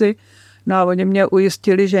evakuaci. No a oni mě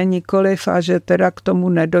ujistili, že nikoliv a že teda k tomu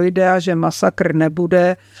nedojde a že masakr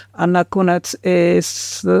nebude a nakonec i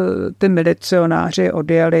ty milicionáři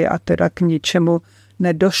odjeli a teda k ničemu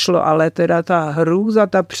nedošlo, ale teda ta hrůza,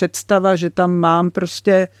 ta představa, že tam mám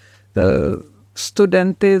prostě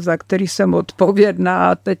studenty, za který jsem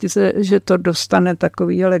odpovědná a teď že to dostane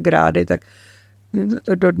takovýhle grády, tak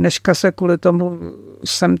do dneška se kvůli tomu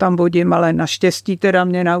sem tam vodím, ale naštěstí teda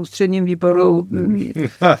mě na ústředním výboru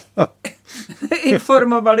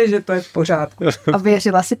informovali, že to je v pořádku. A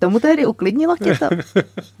věřila si tomu tehdy? Uklidnilo tě to?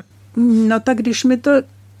 No tak když mi to,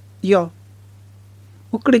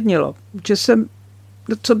 uklidnilo, že jsem,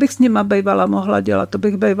 co bych s nima bývala mohla dělat, to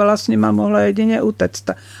bych bývala s nima mohla jedině utéct.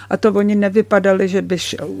 A to oni nevypadali, že by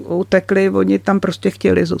utekli, oni tam prostě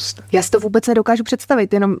chtěli zůstat. Já si to vůbec nedokážu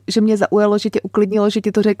představit, jenom, že mě zaujalo, že tě uklidnilo, že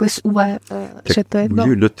ti to řekli z UV, že to je...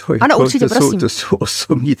 Ano, určitě, prosím. To jsou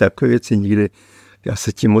osobní takové věci, nikdy já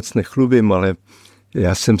se tím moc nechlubím, ale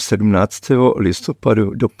já jsem 17.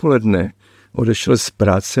 listopadu dopoledne odešel z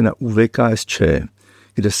práce na UVKSČ,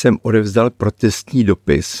 kde jsem odevzdal protestní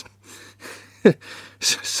dopis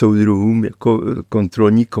soudruhům jako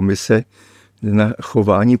kontrolní komise na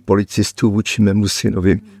chování policistů vůči mému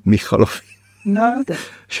synovi Michalovi. No.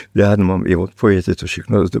 Já mám i odpověď, je to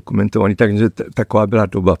všechno zdokumentované, takže taková byla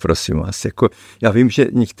doba, prosím vás. Jako, já vím, že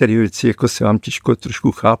některé věci jako se vám těžko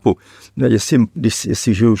trošku chápu. No,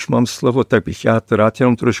 jestliže už mám slovo, tak bych já to rád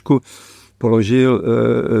jenom trošku položil,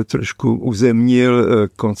 trošku uzemnil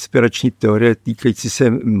konspirační teorie týkající se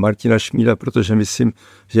Martina Šmída, protože myslím,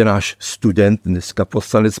 že náš student, dneska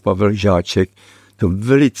poslanec Pavel Žáček, to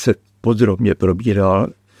velice podrobně probíral.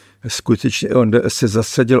 Skutečně on se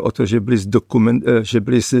zasadil o to, že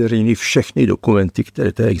byly zveřejněny všechny dokumenty,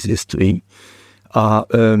 které tady existují. A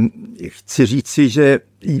chci říci, že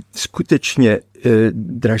skutečně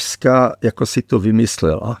Dražská jako si to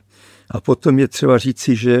vymyslela. A potom je třeba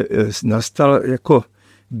říci, že nastal jako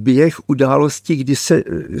běh událostí, kdy se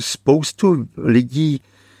spoustu lidí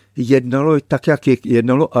jednalo tak, jak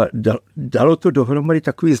jednalo a dalo to dohromady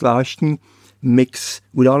takový zvláštní mix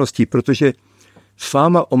událostí, protože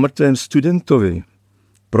fáma o mrtvém studentovi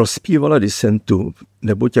prospívala disentu,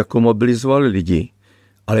 neboť jako mobilizovali lidi,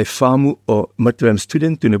 ale fámu o mrtvém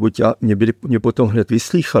studentu, neboť mě potom hned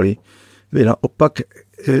vyslýchali, by naopak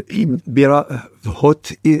byla vhod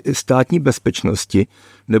i státní bezpečnosti,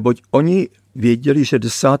 neboť oni věděli, že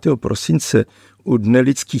 10. prosince u Dne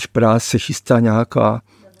lidských práv se chystá nějaká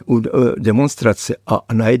demonstrace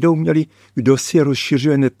a najednou měli, kdo si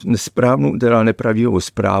rozšiřuje nesprávnou, teda nepravdivou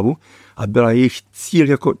zprávu a byla jejich cíl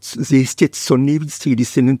jako zjistit co nejvíc těch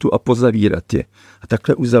disidentů a pozavírat je. A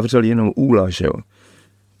takhle uzavřeli jenom úla, že jo.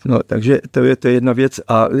 No, takže to je jedna věc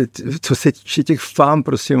a co se týče těch fám,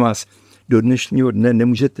 prosím vás, do dnešního dne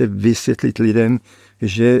nemůžete vysvětlit lidem,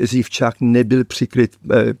 že Zívčák nebyl přikryt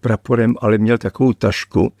praporem, ale měl takovou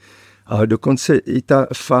tašku A dokonce i ta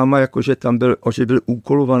fáma, jakože tam byl, že byl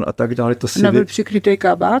úkolovan a tak dále. To si nebyl přikrytý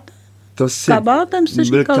kabát? Kabátem jsi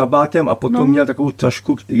říkal? Byl kabátem a potom měl takovou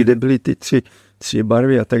tašku, kde byly ty tři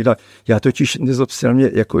barvy a tak dále. Já totiž nezobstil mě,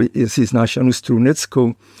 jako jestli znáš Janu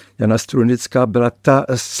Struneckou. Jana Strunecká byla ta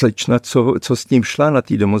slečna, co s ním šla na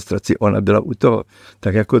té demonstraci. Ona byla u toho.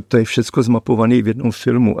 Tak jako to je všecko zmapované v jednom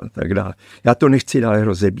filmu a tak dále. Já to nechci dále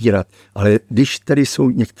rozebírat, ale když tady jsou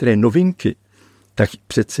některé novinky, tak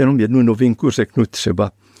přece jenom jednu novinku řeknu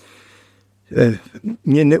třeba.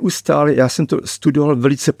 Mě neustále, já jsem to studoval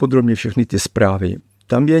velice podrobně všechny ty zprávy.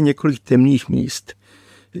 Tam je několik temných míst,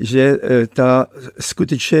 že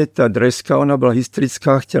skutečně ta Drajská, ona byla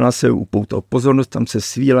hysterická, chtěla se upoutat pozornost, tam se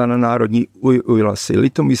svíla na národní, ujela si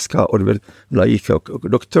Litomířská, odvedla jich k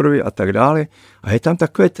doktorovi a tak dále. A je tam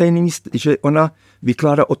takové tajné místo, že ona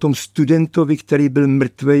vykládá o tom studentovi, který byl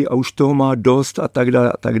mrtvej a už toho má dost a tak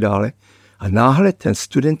dále a tak dále. A náhle ten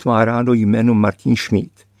student má ráno jméno Martin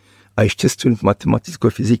Šmíd a ještě student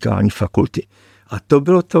matematicko-fyzikální fakulty. A to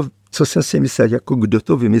bylo to, co jsem si myslel, jako kdo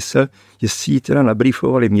to vymyslel, jestli ji teda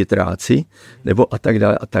nabrýfovali vnitráci, nebo a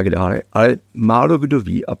tak dále. Ale málo kdo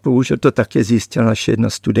ví a bohužel to také zjistila naše jedna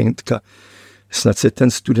studentka.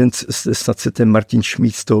 Snad se ten Martin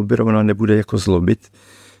Šmíd z toho Birovna nebude jako zlobit,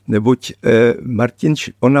 neboť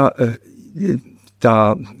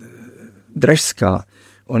ta Dražská,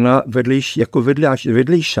 ona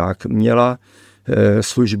vedlejšák měla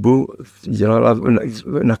službu, dělala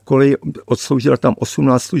na koleji, odsloužila tam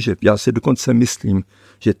 18 služeb. Já si dokonce myslím,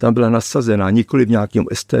 že tam byla nasazená nikoli v nějakém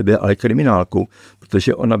STB, ale kriminálkou,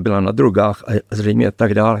 protože ona byla na drogách a zřejmě a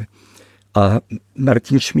tak dále. A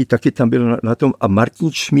Martin Šmíd taky tam byl na tom. A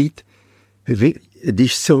Martin Šmíd,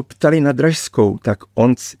 když se ho ptali na Dražskou, tak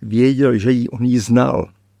on věděl, že on ji znal.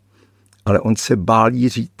 Ale on se bál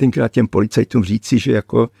jí tenkrát těm policajtům říci, že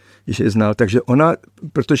je znal. Takže ona,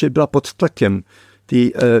 protože byla pod tlakem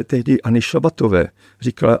tehdy Anny Šabatové,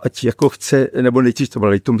 říkala, ať jako chce, nebo nejdřív to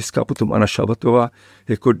byla Litomířská, potom Anna Šabatová,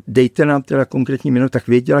 jako dejte nám teda konkrétní jméno, tak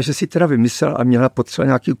věděla, že si teda vymyslela a měla potřeba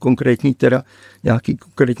nějaký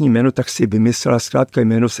konkrétní jméno, tak si vymyslela zkrátka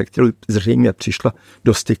jméno, se kterou zřejmě přišla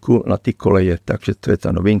do styku na ty koleje. Takže to je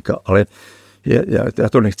ta novinka, ale já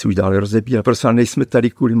to nechci už dále rozebírat, prostě nejsme tady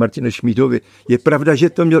kvůli Martine Šmídovi. Je pravda,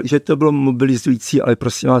 že to bylo mobilizující, ale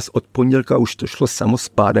prosím vás, od pondělka už to šlo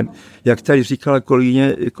samospádem. Jak tady říkala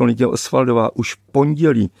kolegyně Osvaldová, už v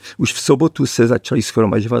pondělí, už v sobotu se začali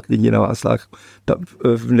shromažďovat lidi na Václavách.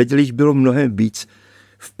 V nedělích bylo mnohem víc.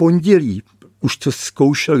 V pondělí už to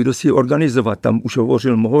zkoušel kdo si organizovat, tam už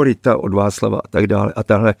hovořil Mohorita od Václava a tak dále a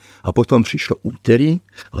takhle. A potom přišlo úterý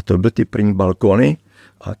a to byly ty první balkony.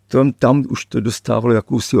 A tam už to dostávalo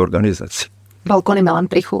jakousi organizaci. Balkony Milan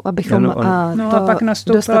Prichu, abychom a pak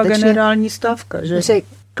nastoupila generální stávka, že?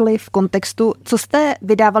 Řekli v kontextu, co jste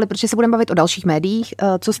vydávali, protože se budeme bavit o dalších médiích,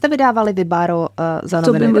 co jste vydávali vy, Báro, za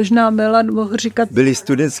noviny? Co by možná Milan mohl říkat? Byly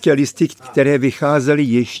studentské listy, které vycházely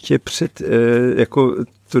ještě před, jako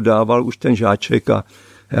to dával už ten Žáček a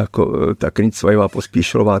jako ta Knicvajová,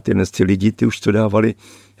 Pospíšilová, ty lidi, ty už to dávali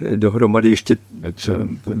dohromady ještě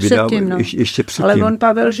předtím. Ale on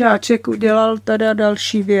Pavel Žáček udělal teda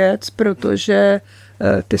další věc, protože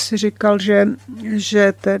ty si říkal,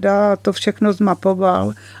 že teda to všechno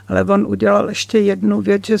zmapoval, ale on udělal ještě jednu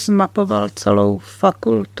věc, že zmapoval celou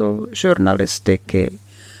fakultu žurnalistiky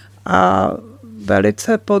a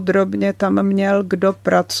velice podrobně tam měl, kdo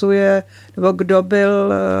pracuje, nebo kdo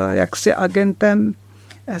byl jaksi agentem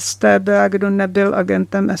STB a kdo nebyl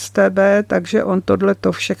agentem STB, takže on tohle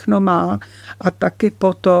to všechno má a taky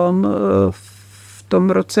potom v tom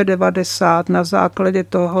roce 90 na základě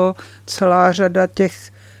toho celá řada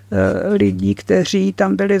těch lidí, kteří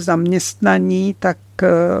tam byli zaměstnaní, tak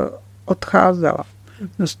odcházela.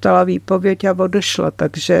 Dostala výpověď a odešla,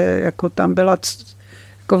 takže jako tam byla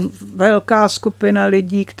jako velká skupina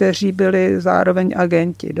lidí, kteří byli zároveň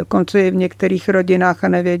agenti. Dokonce i v některých rodinách a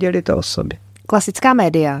nevěděli to o sobě. Klasická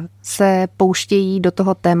média se pouštějí do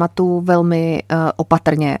toho tématu velmi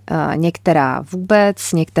opatrně. Některá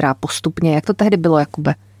vůbec, některá postupně. Jak to tehdy bylo,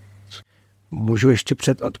 Jakube? Můžu ještě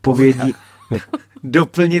před odpovědí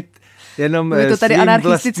doplnit jenom vy to tady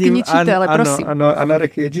anarchisticky ničíte, ale prosím. Ano,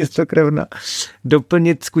 anarchie čistokrevná.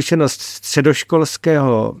 Doplnit zkušenost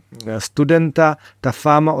středoškolského studenta, ta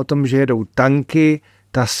fáma o tom, že jedou tanky,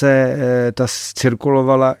 ta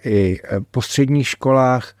cirkulovala i po středních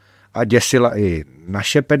školách a děsila i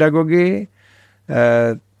naše pedagogy.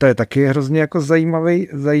 To je taky hrozně jako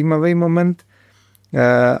zajímavý moment.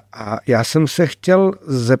 A já jsem se chtěl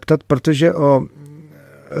zeptat, protože o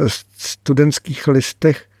studentských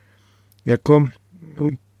listech jako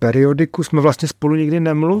periodiku jsme vlastně spolu nikdy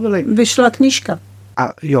nemluvili. Vyšla knížka.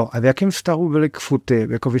 A v jakém vztahu byli k futy?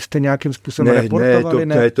 Jako vy jste nějakým způsobem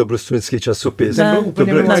reportovali? To byl studentský časopis.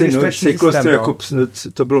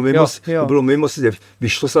 To bylo mimo,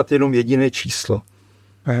 vyšlo snad jenom jediné číslo.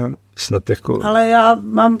 Snad jako... Ale já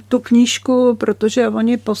mám tu knížku, protože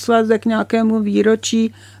oni posléze k nějakému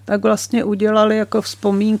výročí tak vlastně udělali jako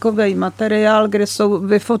vzpomínkový materiál, kde jsou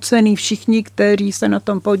vyfocený všichni, kteří se na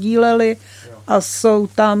tom podíleli a jsou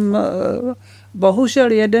tam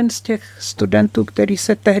bohužel jeden z těch studentů, který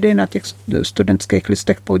se tehdy na těch studentských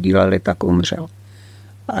listech podíleli, tak umřel.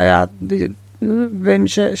 A já vím,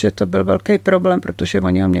 že to byl velký problém, protože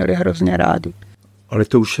oni ho měli hrozně rádi. Ale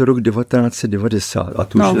to už je rok 1990 a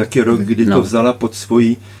to už je taky rok, kdy to vzala pod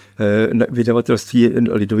svojí vydavatelství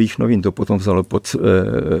Lidových novin, to potom vzalo pod...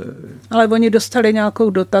 Ale oni dostali nějakou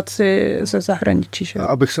dotaci ze zahraničí, že?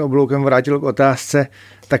 Abych se obloukem vrátil k otázce,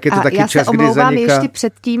 tak je to taky čas, kdy zaniká... Já se omlouvám ještě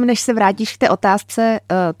předtím, než se vrátíš k té otázce.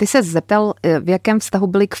 Ty se zeptal, v jakém vztahu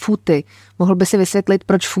byly k futy. Mohl by si vysvětlit,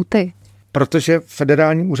 proč futy? Protože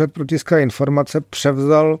Federální úřad pro tisk a informace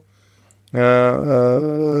převzal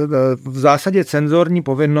v zásadě cenzorní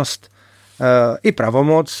povinnost i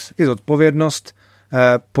pravomoc, i zodpovědnost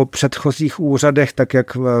po předchozích úřadech, tak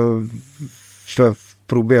jak v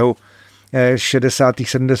průběhu 60.,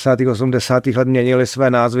 70., 80. let měnili své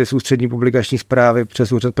názvy z ústřední publikační zprávy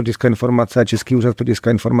přes úřad pro tisk a informace a Český úřad pro tisk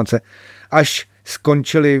a informace, až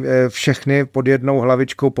skončili všechny pod jednou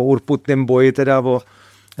hlavičkou po urputném boji teda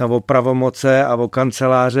o pravomoce a o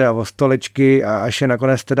kanceláře a o stolečky a až je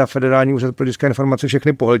nakonec teda Federální úřad pro tisk a informace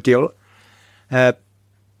všechny pohltil.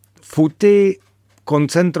 Futy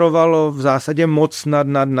koncentrovalo v zásadě moc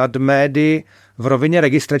nad médii v rovině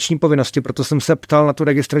registrační povinnosti, proto jsem se ptal na tu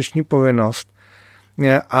registrační povinnost.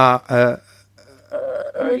 A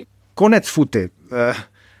konec futy,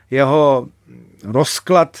 jeho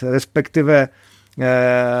rozklad, respektive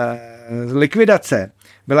likvidace,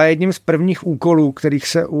 byla jedním z prvních úkolů, kterých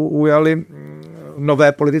se ujaly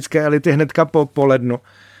nové politické elity hnedka po lednu.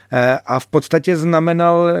 A v podstatě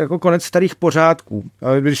znamenal jako konec starých pořádků.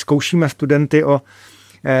 Když zkoušíme studenty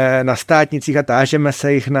na státnicích a tážeme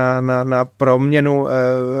se jich na proměnu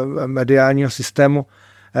mediálního systému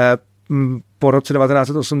po roce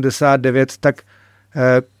 1989, tak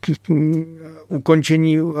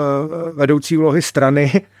ukončení vedoucí úlohy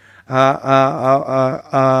strany a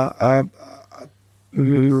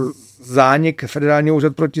zánik Federálního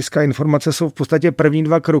úřadu pro tisk a informace jsou v podstatě první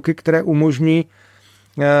dva kroky, které umožní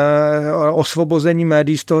osvobození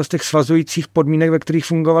médií z těch svazujících podmínek, ve kterých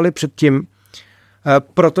fungovaly předtím.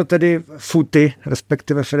 Proto tedy FUTy,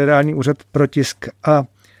 respektive Federální úřad pro tisk a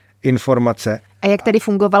informace. A jak tedy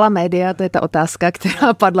fungovala média? To je ta otázka,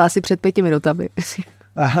 která padla asi před 5 minutami.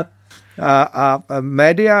 A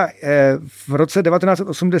média v roce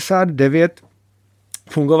 1989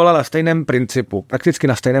 fungovala na stejném principu, prakticky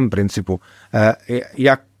na stejném principu,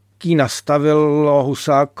 jaký nastavilo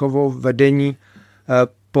Husákovo vedení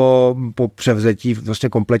po převzetí vlastně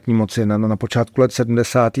kompletní moci na počátku let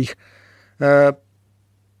 70.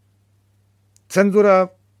 Cenzura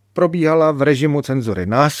probíhala v režimu cenzury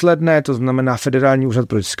následné, to znamená Federální úřad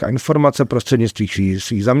pro tisk a informace prostřednictvím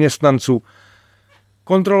svých zaměstnanců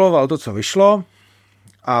kontroloval to, co vyšlo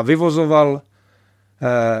a vyvozoval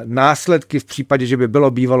následky v případě, že by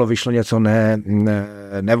bývalo vyšlo něco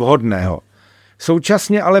nevhodného.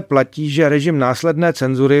 Současně ale platí, že režim následné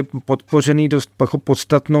cenzury, podpořený dost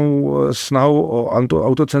podstatnou snahou o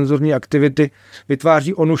autocenzurní aktivity,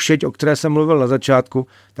 vytváří onu šeť, o které jsem mluvil na začátku.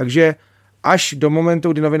 Takže až do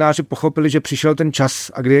momentu, kdy novináři pochopili, že přišel ten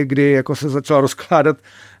čas a kdy jako se začal rozkládat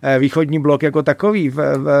východní blok jako takový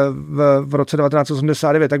v roce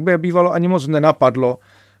 1989, tak by je bývalo ani moc nenapadlo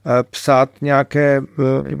psát nějaké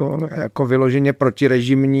jako vyloženě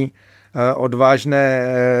protirežimní odvážné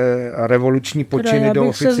revoluční počiny do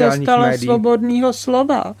oficiálních médií. Já bych se zastala svobodného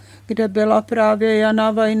slova, kde byla právě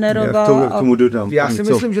Jana Vajnerová. Tomu dodám. Já si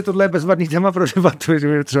myslím, že tohle je bezvadný téma pro debatu, že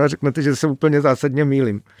mi třeba řeknete, že se úplně zásadně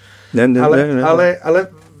mýlím. Ale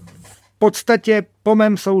v podstatě po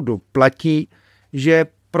mém soudu platí, že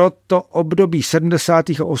pro to období 70.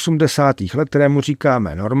 a 80. let, kterému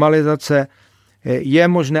říkáme normalizace, je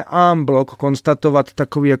možné en bloc konstatovat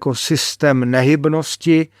takový jako systém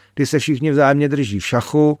nehybnosti, kdy se všichni vzájemně drží v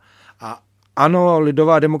šachu a ano,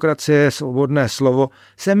 lidová demokracie, svobodné slovo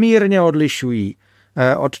se mírně odlišují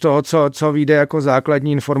od toho, co vyjde jako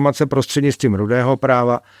základní informace prostřednictvím rudého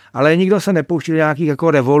práva, ale nikdo se nepouští do nějakých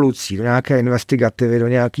jako revolucí, do nějaké investigativy, do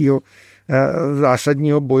nějakého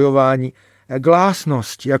zásadního bojování.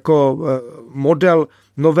 Glásnost jako model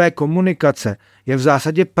nové komunikace je v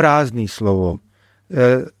zásadě prázdný slovo.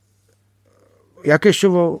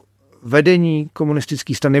 Jakešovo vedení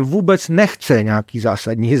komunistické strany vůbec nechce nějaký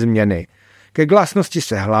zásadní změny. Ke glásnosti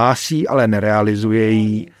se hlásí, ale nerealizuje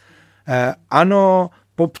ji. Ano,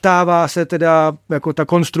 poptává se teda jako ta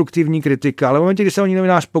konstruktivní kritika, ale v momentě, kdy se o ní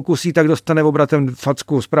novinář pokusí, tak dostane obratem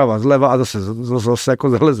facku zprava zleva a zase jako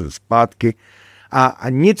zaleze zpátky. A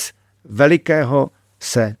nic velikého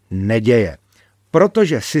se neděje.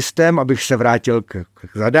 Protože systém, abych se vrátil k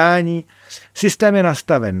zadání, systém je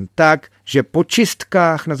nastaven tak, že po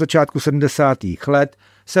čistkách na začátku 70. let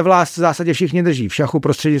se v zásadě všichni drží v šachu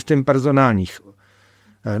prostřednictvím personálních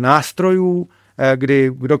nástrojů,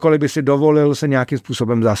 kdy kdokoliv by si dovolil se nějakým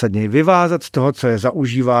způsobem zásadně vyvázat z toho, co je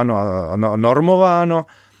zaužíváno a normováno,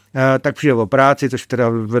 tak přijde o práci, což teda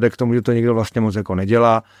vede k tomu, že to nikdo vlastně moc jako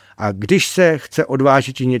nedělá. A když se chce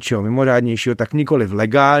odvážit i něčeho mimořádnějšího, tak nikoli v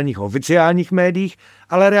legálních, oficiálních médiích,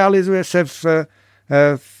 ale realizuje se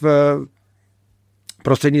v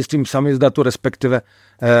prostřednictvím samizdatu, respektive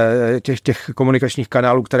těch komunikačních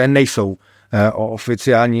kanálů, které nejsou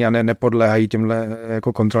oficiální a nepodléhají těmhle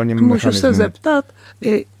jako kontrolním mechanismům. Můžu se zeptat?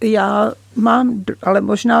 Já mám, ale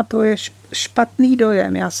možná to je špatný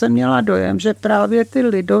dojem. Já jsem měla dojem, že právě ty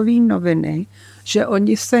lidové noviny, že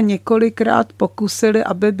oni se několikrát pokusili,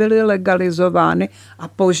 aby byly legalizovány a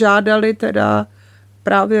požádali teda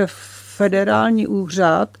právě federální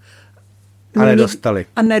úřad.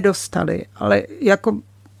 A nedostali. Ale jako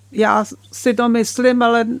já si to myslím,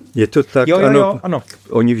 ale... Je to tak, ano.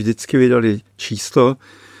 Oni vždycky vydali číslo,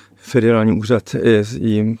 federální úřad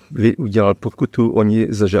jim udělal pokutu, oni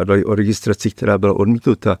zažádali o registraci, která byla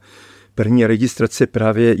odmítnuta. První registrace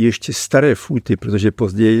právě ještě staré fúty, protože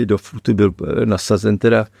později do fútu byl nasazen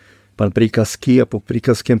teda pan Prýkazský a po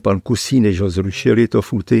Prýkazském pan Kusí, než ho zrušili to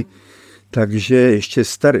fúty. Takže ještě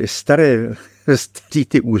staré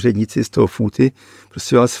ty úředníci z toho fúty,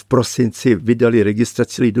 prosím vás, v prosinci vydali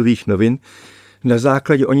registraci Lidových novin. Na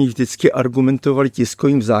základě oni vždycky argumentovali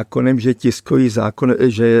tiskovým zákonem, že tiskový zákon,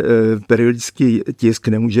 že periodický tisk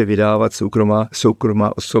nemůže vydávat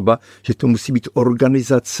soukromá osoba, že to musí být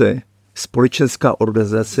organizace, společenská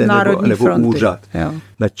organizace nebo úřad.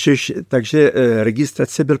 Takže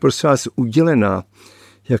registrace byl prosím vás udělená.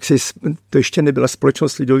 To ještě nebyla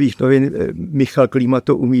společnost Lidových novin, Michal Klíma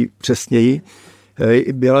to umí přesněji.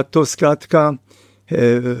 Byla to zkrátka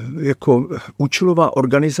jako účelová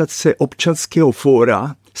organizace občanského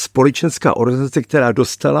fóra, společenská organizace, která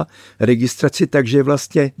dostala registraci, takže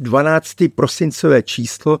vlastně 12. prosincové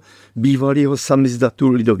číslo bývalého samizdatu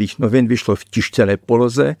Lidových novin vyšlo v tištěné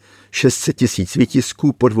poloze, 600 000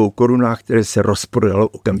 výtisků po 2 korunách, které se rozprodalo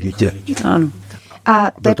okamžitě. Ano.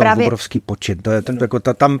 A to je právě obrovský počet. To je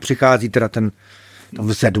tam přichází teda ten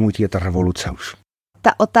vzedmutí, je ta revoluce už.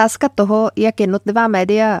 Ta otázka toho, jak jednotlivá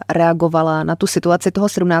média reagovala na tu situaci toho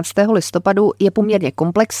 17. listopadu, je poměrně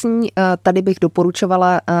komplexní. Tady bych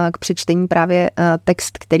doporučovala k přečtení právě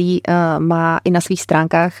text, který má i na svých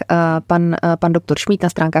stránkách pan doktor Šmíd. Na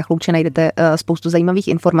stránkách Louče najdete spoustu zajímavých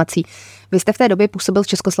informací. Vy jste v té době působil v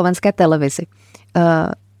československé televizi.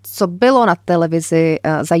 Co bylo na televizi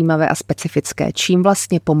zajímavé a specifické? Čím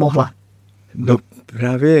vlastně pomohla? No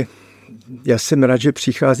právě já jsem rád, že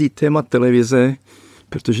přichází téma televize,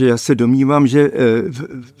 protože já se domnívám, že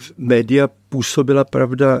média působila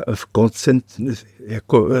pravda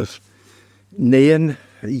jako nejen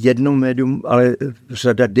jedno médium, ale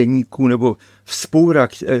řada deníků nebo vzpoura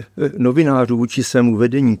novinářů vůči svému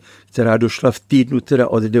vedení, která došla v týdnu teda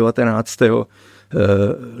od 19.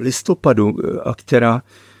 listopadu a která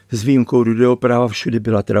s výjimkou Rudého práva všude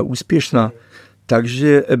byla teda úspěšná.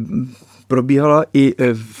 Takže probíhala i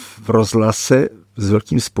v rozhlase s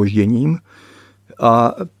velkým zpožděním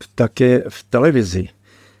a také v televizi.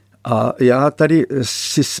 A já tady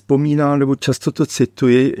si vzpomínám, nebo často to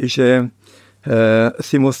cituji, že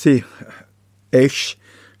Timothy Ash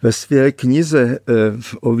ve své knize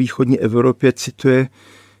o východní Evropě cituje,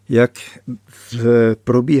 jak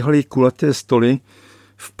probíhaly kulaté stoly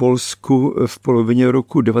v Polsku v polovině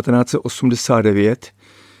roku 1989,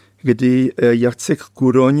 kdy Jacek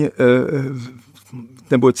Kuroň,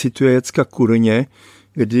 nebo cituje Jacka Kuroně,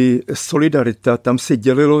 kdy solidarita, tam se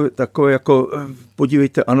dělilo takové jako,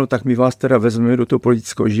 podívejte, ano, tak my vás teda vezmeme do toho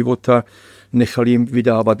politického života, nechali jim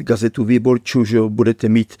vydávat gazetu Výborču, že budete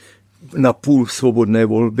mít na půl svobodné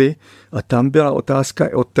volby a tam byla otázka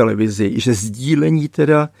o televizi, že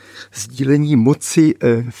sdílení moci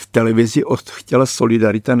v televizi chtěla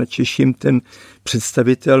solidarita, na Češím ten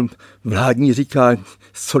představitel vládní říká,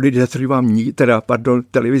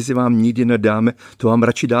 televizi vám nikdy nedáme, to vám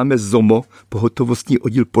radši dáme ZOMO, pohotovostní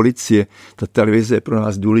oddíl policie. Ta televize je pro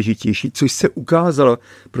nás důležitější, což se ukázalo,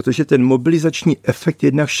 protože ten mobilizační efekt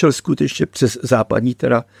jednak šel skutečně přes západní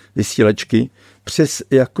vysílačky, přes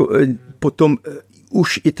potom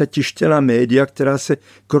už i ta tištěná média, která se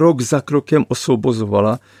krok za krokem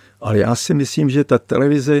osvobozovala, ale já si myslím, že ta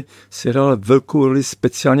televize si hrála velkou roli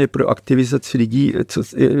speciálně pro aktivizaci lidí,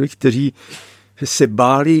 kteří se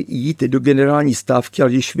báli jít do generální stávky,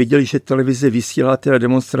 ale když viděli, že televize vysílá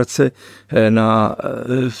demonstrace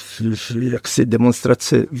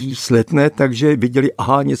demonstrace sletné, takže viděli,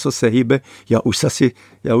 aha, něco se hýbe,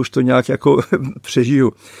 já už to nějak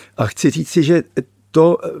přežiju. A chci říct si, že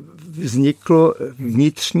to vzniklo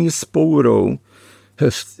vnitřní vzpourou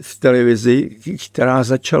v televizi, která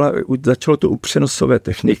začalo to u přenosové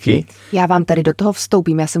techniky. Já vám tady do toho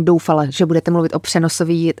vstoupím. Já jsem doufala, že budete mluvit o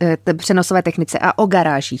přenosové technice a o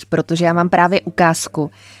garážích, protože já mám právě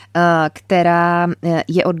ukázku, která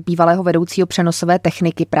je od bývalého vedoucího přenosové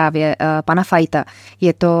techniky právě pana Fajta.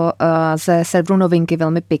 Je to ze serveru Novinky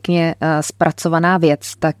velmi pěkně zpracovaná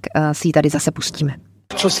věc, tak si ji tady zase pustíme.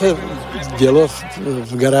 Co se dělo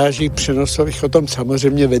v garážích přenosových, o tom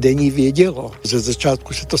samozřejmě vedení vědělo. Ze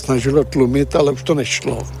začátku se to snažilo tlumit, ale už to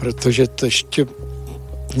nešlo, protože to ještě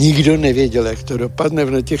nikdo nevěděl, jak to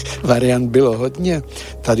dopadne. Těch variant bylo hodně.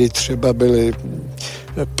 Tady třeba byly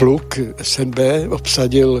pluk SNB,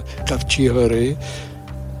 obsadil Kavčí hory,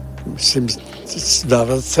 myslím, z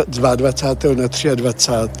 22. na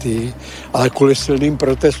 23. ale kvůli silným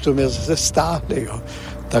protestům je zase stáhli, jo.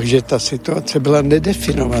 Takže ta situace byla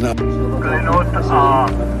nedefinovaná. Klenot a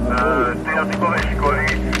ty jazykové školy,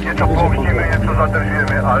 něco pouštíme, něco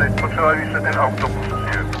zadržujeme, ale potřebovali se ten autobus.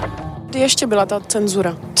 Ještě byla ta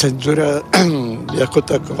cenzura. Cenzura jako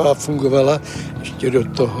taková fungovala ještě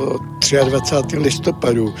do toho 23.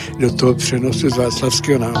 listopadu, do toho přenosu z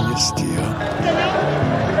Václavského náměstí.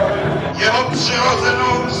 Jeho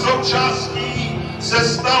přirozenou součástí se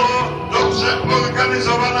stalo dobře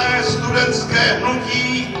organizované studentské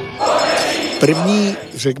hnutí. První,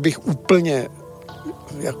 řekl bych, úplně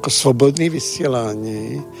jako svobodné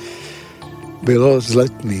vysílání bylo z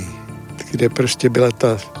Letný, kde prostě byla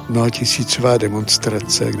ta mnohatisícová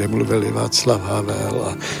demonstrace, kde mluvili Václav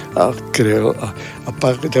Havel a Kryl a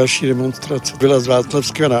pak další demonstrace byla z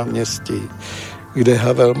Václavského náměstí, kde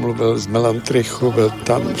Havel mluvil z Melantrichu, byl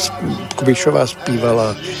tam, Kubišová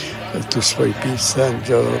zpívala tu svoji píseň,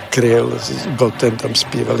 Kryl s Gotem tam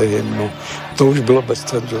zpívali hymnu. To už bylo bez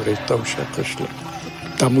cenzury, to už jako šlo.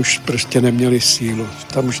 Tam už prostě neměli sílu,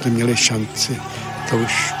 tam už neměli šanci. To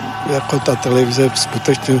už jako ta televize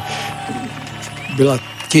skutečně byla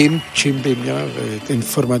tím, čím by měla být,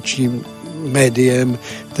 informačním médiem,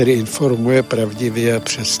 který informuje pravdivě a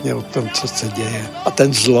přesně o tom, co se děje. A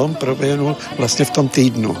ten zlom proběhnul vlastně v tom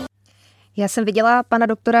týdnu. Já jsem viděla pana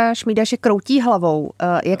doktora Šmída, že kroutí hlavou.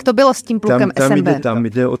 Jak to bylo s tím plukem SNB? Tam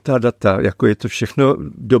jde o ta data, jako je to všechno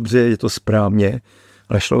dobře, je to správně,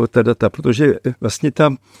 ale šlo o ta data, protože vlastně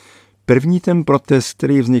tam první ten protest,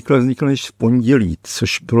 který vznikl než v pondělí,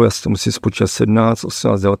 což bylo, já si to musím spočítat, 17,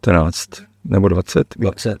 18, 19 nebo 20?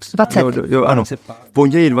 20. Jo, ano. V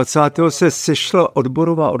pondělí 20. se sešla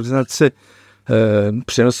odborová organizace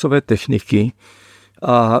přenosové techniky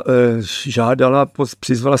a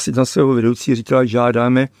přizvala si na svého vedoucí, říkala,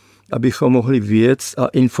 žádáme, abychom mohli vědět a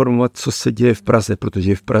informovat, co se děje v Praze,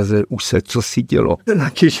 protože v Praze už se co si dělo.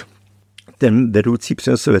 Ten vedoucí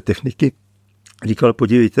přenosové techniky říkal,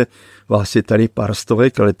 podívejte, vás je tady pár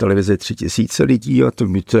stovek, ale televize 3000 lidí a to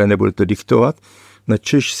mi to nebudete diktovat.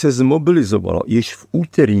 Načež se zmobilizovalo. Již v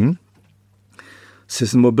úterý se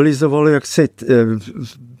zmobilizovalo, jak se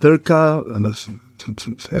velká,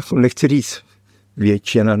 nechci říct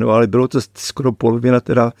většina, no ale bylo to skoro polovina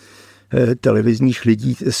televizních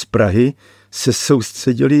lidí z Prahy, se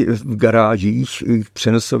soustředili v garážích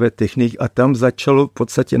přenosové techniky a tam začalo v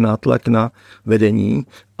podstatě nátlak na vedení,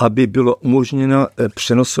 aby bylo umožněna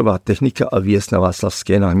přenosová technika a výjezd na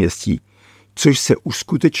Václavské náměstí. Což se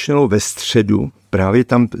uskutečnilo ve středu, právě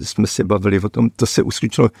tam jsme se bavili o tom, to se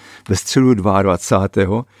uskutečnilo ve středu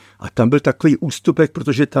 22. A tam byl takový ústupek,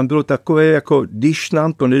 protože tam bylo takové, jako když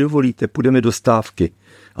nám to nedovolíte, půjdeme do stávky.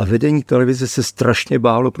 A vedení televize se strašně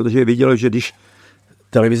bálo, protože vědělo, že když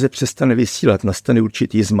televize přestane vysílat, nastane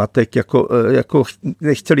určitý zmatek, jako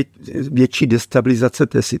nechtěli větší destabilizace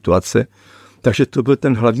té situace. Takže to byl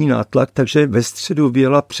ten hlavní nátlak, takže ve středu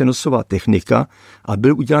vyjela přenosová technika a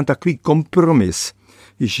byl udělán takový kompromis,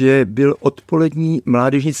 že byl odpolední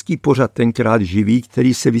mládežnický pořad tenkrát živý,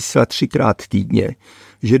 který se vysílal 3krát týdně,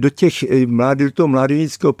 že do toho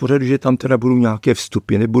mládežnického pořadu, že tam teda budou nějaké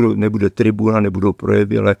vstupy, nebude tribuna, nebudou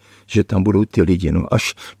projevy, ale že tam budou ty lidi. No,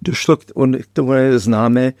 až došlo k tomu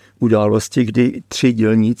známé události, kdy 3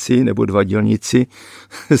 dělníci nebo 2 dělníci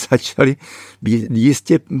začali být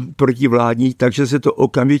jistě protivládní, takže se to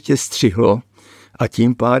okamžitě střihlo. A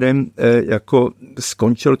tím pádem jako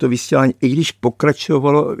skončilo to vysílání, i když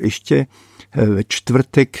pokračovalo ještě ve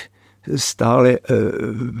čtvrtek stále,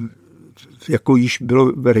 jako již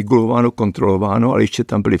bylo regulováno, kontrolováno, ale ještě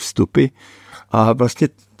tam byly vstupy. A vlastně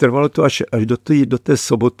trvalo to až do té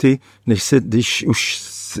soboty,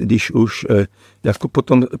 když už jako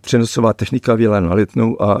potom přenosová technika vyjela na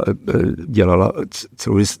Letnou a dělala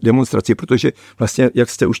celou demonstraci, protože vlastně, jak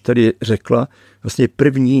jste už tady řekla, vlastně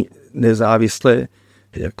první nezávislé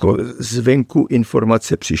jako zvenku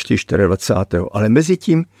informace přišly 24. Ale mezi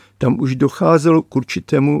tím tam už docházelo k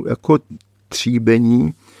určitému jako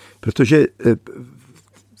tříbení, protože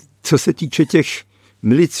co se týče těch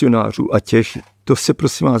milicionářů a to se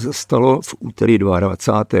prosím vás stalo v úterý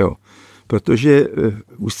 22. Protože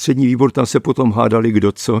ústřední výbor, tam se potom hádali,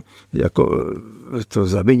 kdo co jako to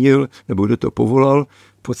zavinil, nebo kdo to povolal.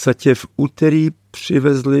 V podstatě v úterý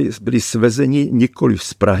byli svezeni nikoli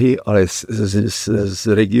z Prahy, ale z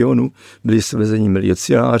regionu, byli svezeni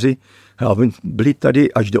milicionáři a byli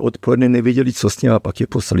tady až do odpoledne, nevěděli, co s ním, a pak je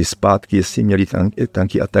poslali zpátky, jestli měli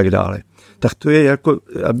tanky a tak dále. Tak to je jako,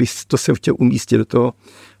 aby to se chtěl umístit do toho.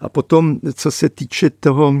 A potom, co se týče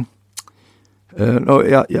toho,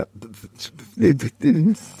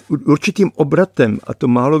 určitým obratem, a to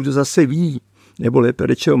málo kdo zase ví, nebo lépe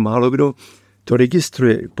řečeno, málo kdo to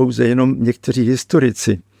registruje, pouze jenom někteří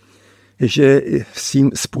historici, že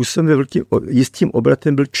svým způsobem jistým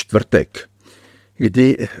obratem byl čtvrtek,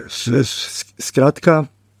 kdy zkrátka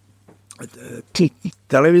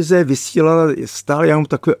televize vysílala stále jenom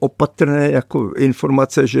takové opatrné jako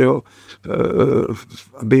informace, že jo,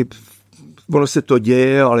 aby ono se to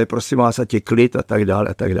děje, ale prosím vás, ať je klid a tak dále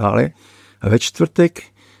a tak dále. A ve čtvrtek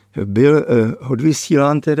byl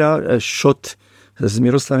odvysílán teda shot s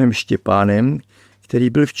Miroslavem Štěpánem, který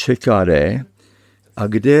byl v ČKD a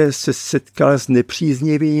kde se setkal s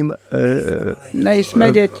nepříznivým...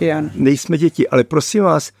 Nejsme děti, Jan. Nejsme děti, ale prosím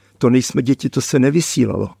vás, to nejsme děti, to se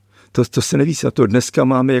nevysílalo. To se nevysílalo, to dneska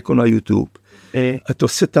máme jako na YouTube. A to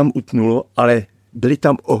se tam utnulo, ale byly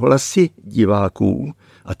tam ohlasy diváků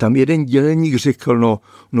a tam jeden dělník řekl,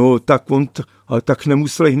 no tak on, ale tak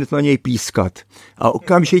nemuseli hned na něj pískat. A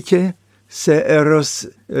okamžitě se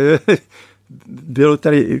bylo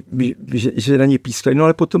tady, že na něj pískali, no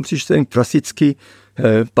ale potom přišel ten klasický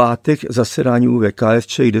pátek zasedání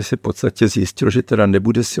UVKSČ, kde se v podstatě zjistilo, že teda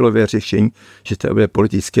nebude silové řešení, že to bude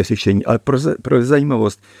politické řešení, ale pro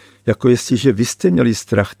zajímavost, jako jestliže vy jste měli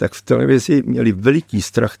strach, tak v televizi měli veliký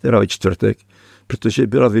strach teda ve čtvrtek, protože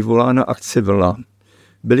byla vyvolána akce Vlna.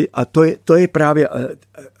 A to je právě,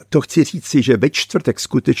 to chci říct si, že ve čtvrtek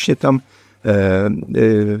skutečně tam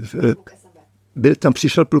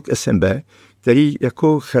přišel pluk SMB, který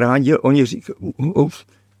jako chránil,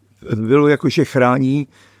 bylo jako, že chrání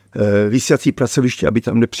vysílací pracoviště, aby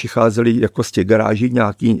tam nepřicházeli jako z těch garáží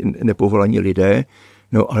nějaký nepovolaní lidé.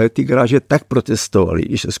 No ale ty garáže tak protestovali,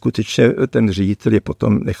 že skutečně ten ředitel je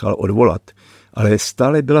potom nechal odvolat. Ale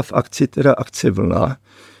stále byla v akci teda akce Vlna,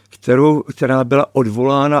 která byla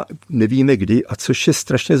odvolána nevíme kdy, a což je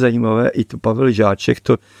strašně zajímavé, i to Pavel Žáček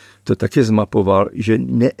to taky zmapoval, že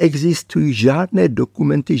neexistují žádné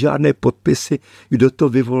dokumenty, žádné podpisy, kdo to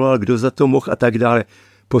vyvolal, kdo za to mohl a tak dále.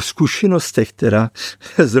 Po zkušenostech teda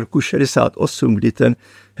z roku 68, kdy ten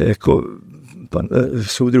jako pan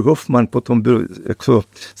soudruh Hoffman potom byl jako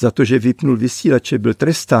za to, že vypnul vysílače, byl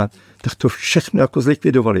trestán, tak to všechno jako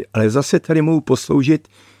zlikvidovali. Ale zase tady mohu posloužit,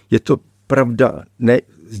 je to pravda ne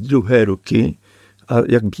z druhé ruky, a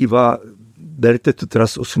jak bývá, berte to teda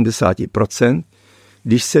z 80%,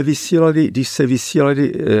 když se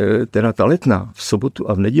vysílali teda ta Letná v sobotu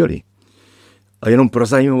a v neděli. A jenom pro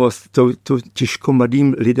zajímavost, to těžko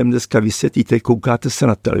mladým lidem dneska vysvětlíte, koukáte se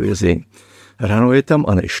na televizi, ráno je tam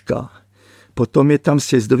Aneška, potom je tam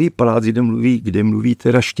sjezdový palác, kde mluví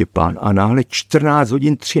teda Štěpán a náhle 14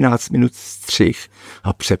 hodin 13 minut střih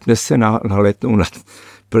a přepne se na Letnou na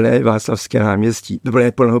plné Václavské náměstí,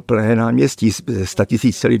 plné náměstí s 100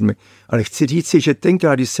 000 lidmi. Ale chci říci, že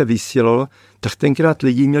tenkrát, když se vysílalo, tak tenkrát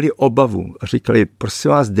lidi měli obavu a říkali,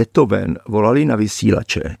 prosím vás, jde to ven, volali na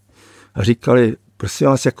vysílače a říkali, prosím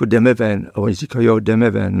vás, jako jdeme ven. A oni říkali, jo,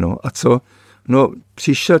 jdeme ven, no a co? No,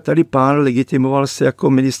 přišel tady pán, legitimoval se jako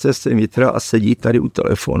ministerstvem vnitra a sedí tady u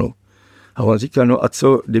telefonu. A on říkal, no a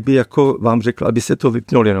co, kdyby jako vám řekl, aby se to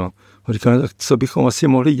vypnuli, no. On říkal, no, tak co bychom asi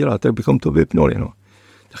mohli dělat, tak bychom to vypnuli, no.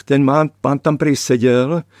 Tak ten pán tam prý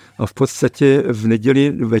seděl a v podstatě v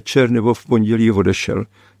neděli večer nebo v pondělí odešel.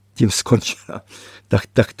 Tím skončila.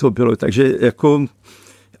 Tak to bylo. Takže jako,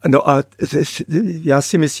 no a já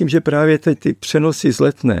si myslím, že právě ty přenosy z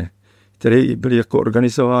Letné, které byly jako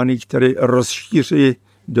organizovány, které rozšířily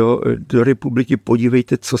do republiky,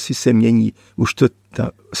 podívejte, co si se mění. Už to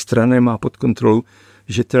ta strana má pod kontrolou,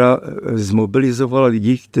 že teda zmobilizovala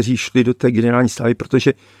lidi, kteří šli do té generální stávy,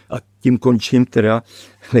 protože, a tím končím teda,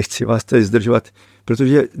 nechci vás tady zdržovat,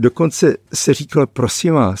 protože dokonce se říkalo,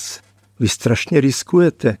 prosím vás, vy strašně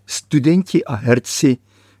riskujete. Studenti a herci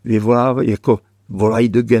volají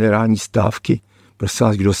do generální stávky. Prosím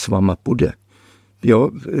vás, kdo s váma půjde? Jo,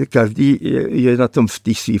 každý je na tom v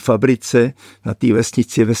té své fabrice, na té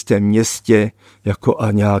vesnici, ve svém městě, jako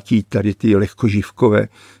a nějaký tady ty lehkoživkové,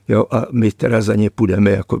 jo, a my teda za ně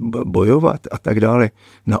půjdeme jako bojovat a tak dále.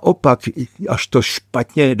 Naopak, až to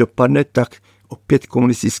špatně dopadne, tak opět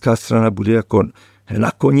komunistická strana bude jako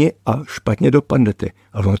na koni a špatně dopadnete.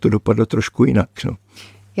 Ale ono to dopadlo trošku jinak, no.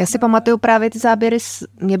 Já si pamatuju právě ty záběry,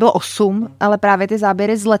 mě bylo 8, ale právě ty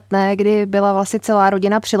záběry z Letné, kdy byla vlastně celá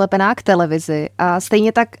rodina přilepená k televizi a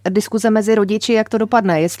stejně tak diskuze mezi rodiči, jak to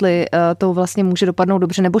dopadne, jestli to vlastně může dopadnout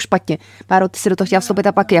dobře nebo špatně. Páro, ty si do toho chtěla vstoupit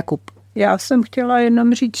a pak Jakub. Já jsem chtěla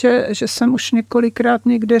jenom říct, že jsem už několikrát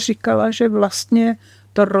někde říkala, že vlastně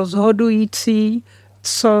to rozhodující,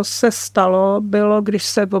 co se stalo, bylo, když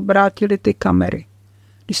se obrátily ty kamery.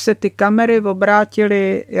 Když se ty kamery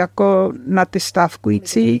obrátily jako na ty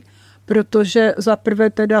stávkující, protože zaprvé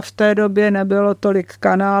teda v té době nebylo tolik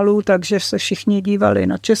kanálů, takže se všichni dívali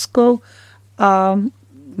na Českou a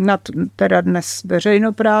na teda dnes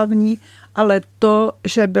veřejnoprávní, ale to,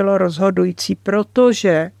 že bylo rozhodující,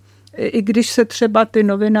 protože i když se třeba ty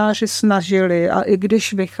novináři snažili a i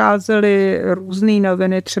když vycházely různé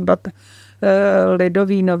noviny, třeba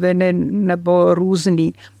Lidové noviny nebo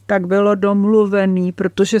různý, tak bylo domluvený,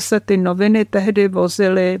 protože se ty noviny tehdy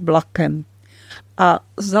vozily vlakem. A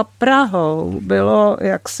za Prahou bylo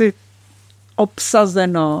jaksi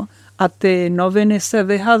obsazeno a ty noviny se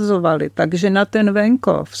vyhazovaly, takže na ten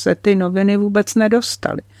venkov se ty noviny vůbec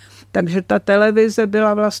nedostaly. Takže ta televize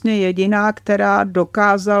byla vlastně jediná, která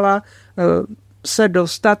dokázala se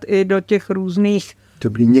dostat i do těch různých... To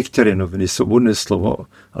byly některé noviny, Svobodné slovo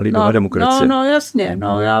a Lidová demokracie. No jasně,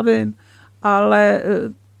 já vím, ale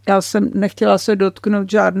já jsem nechtěla se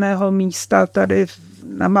dotknout žádného místa tady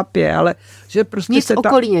na mapě, ale že prostě nic o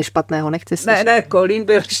Kolíně špatného, nechci slyšet. Ne,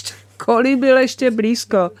 Kolín byl ještě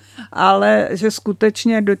blízko, ale že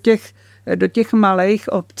skutečně do těch malých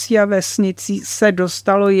obcí a vesnicí se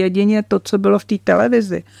dostalo jedině to, co bylo v té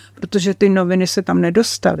televizi, protože ty noviny se tam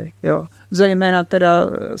nedostaly, jo. Zejména teda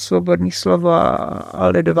Svobodný slovo a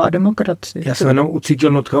Lidová demokracie. Já jsem jenom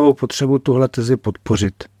ucítil nutkavou potřebu tuhle tezi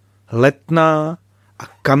podpořit. Letná a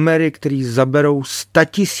kamery, které zaberou 100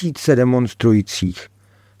 000 demonstrujících,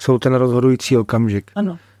 jsou ten rozhodující okamžik.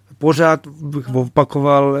 Ano. Pořád bych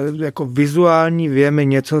opakoval, jako vizuální věmy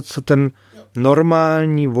něco, co ten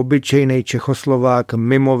normální, obyčejný Čechoslovák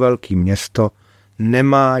mimo velký město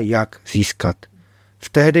nemá jak získat. V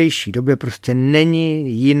tehdejší době prostě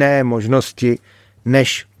není jiné možnosti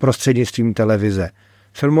než prostřednictvím televize.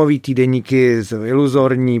 Filmový týdeníky,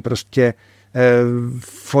 iluzorní, prostě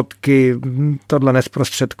fotky, tohle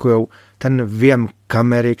nesprostředkujou. Ten věm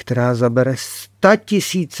kamery, která zabere 100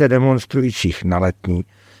 000 demonstrujících na Letní,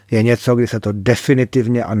 je něco, kdy se to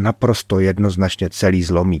definitivně a naprosto jednoznačně celý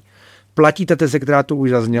zlomí. Platí ta teze, která tu už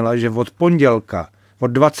zazněla, že od pondělka, od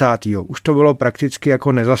 20. už to bylo prakticky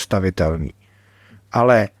jako nezastavitelný.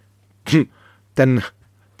 Ale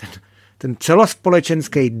ten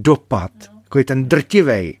celospolečenský dopad, jako ten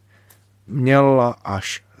drtivej, měla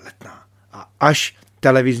až Letná. A až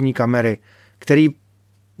televizní kamery, které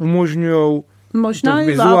umožňují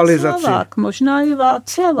vizualizaci. Možná i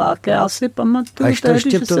Václavák. Já si pamatuju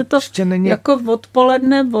tehdy, že se to jako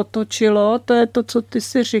odpoledne otočilo, to je to, co ty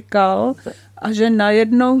si říkal, a že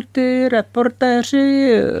najednou ty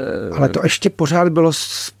reportéři... Ale to ještě pořád bylo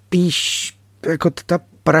spíš jako ta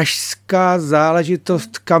pražská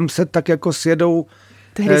záležitost, kam se tak jako sjedou.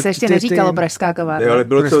 Tehdy se ještě neříkalo pražská kavárna. Ale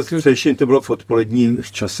bylo to především, to bylo v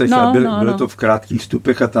odpoledních časech a bylo to v krátkých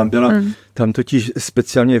vstupech a tam totiž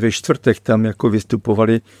speciálně ve čtvrtek tam jako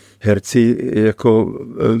vystupovali herci jako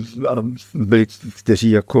byli,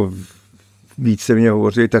 kteří jako více mě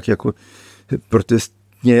hovořili tak jako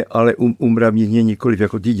umravnitně, ale umravnitně nikoliv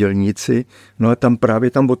jako ty dělníci. No a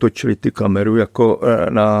tam otočili ty kameru jako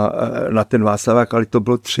na ten Václavák, ale to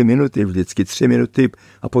bylo 3 minuty vždycky, 3 minuty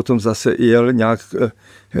a potom zase jel nějak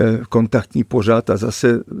kontaktní pořad a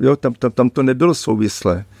zase, jo, tam to nebylo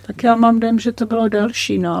souvislé. Tak já mám dojem, že to bylo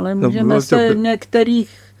delší, no, ale můžeme se některých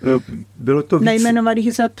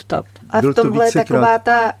nejmenovaných zeptat. A v tomhle je taková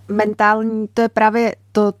ta mentální, to je právě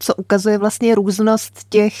to, co ukazuje vlastně různost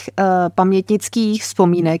těch pamětnických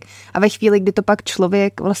vzpomínek. A ve chvíli, kdy to pak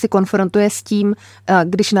člověk vlastně konfrontuje s tím,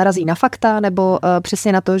 když narazí na fakta, nebo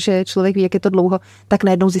přesně na to, že člověk ví, jak je to dlouho, tak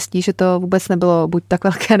najednou zjistí, že to vůbec nebylo buď tak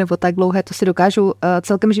velké, nebo tak dlouhé, to si dokážu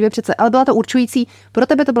celkem živě představit. Ale byla to určující, pro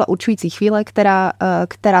tebe to byla určující chvíle,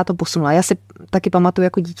 která to posunula. Já si taky pamatuju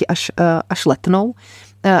jako dítě až Letnou,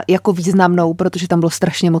 jako významnou, protože tam bylo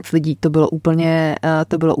strašně moc lidí. To bylo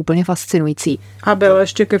úplně fascinující. A byla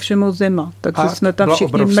ještě ke všemu zima, takže jsme tam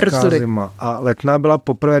všichni mrzli. Zima. A Letná byla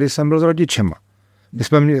poprvé, když jsem byl s rodičema.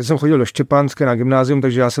 Jsem chodil do Štěpánské na gymnázium,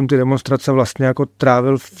 takže já jsem ty demonstrace vlastně jako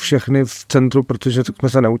trávil všechny v centru, protože jsme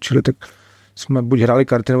se naučili, tak jsme buď hráli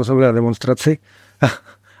karty, nebo jsme byli na demonstraci.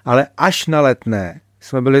 Ale až na Letné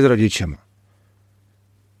jsme byli s rodičema.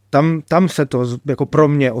 Tam se to jako pro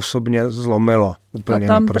mě osobně zlomilo. Úplně a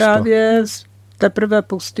tam naprosto. právě teprve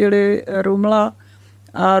pustili Rumla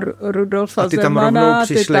a Rudolfa Zemana,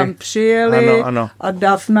 ty tam přijeli. Ano. A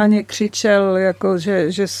Dav na ně křičel, jako,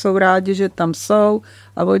 že jsou rádi, že tam jsou.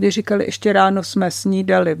 A oni říkali, ještě ráno jsme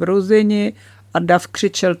snídali v Ruzini a Dav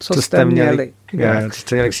křičel, co jste měli.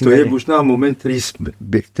 To je možná moment,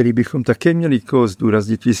 který bychom také měli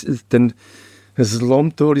zdůraznit. Ten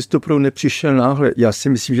zlom toho listopadu nepřišel náhle. Já si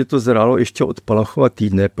myslím, že to zrálo ještě od Palachova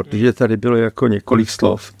týdne, protože tady bylo jako několik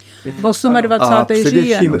slov. 28.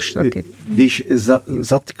 říjen už taky. Když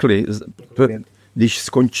zatkli, když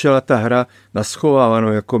skončila ta hra na schovávanou,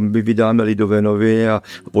 jako my vydáme Lidové noviny a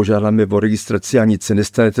požádáme o registraci a nic se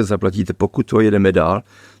nestanete, zaplatíte pokutu a jedeme dál,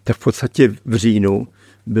 tak v podstatě v říjnu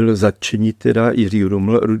byl zatčení teda Jiří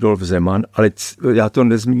Ruml, Rudolf Zeman, ale já to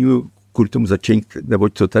nezmiňuji kvůli tomu začení, nebo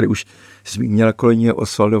to tady už zmínila kolegyně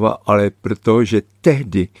Osvaldová, ale protože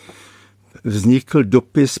tehdy vznikl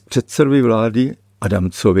dopis předsedovi vlády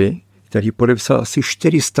Adamcovi, který podepsal asi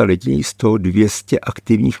 400 lidí, z toho 200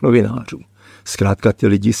 aktivních novinářů. Zkrátka ty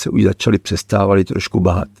lidi se už přestávali trošku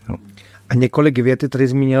bát. No. A několik věty tady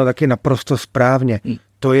zmínilo taky naprosto správně.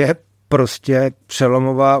 To je prostě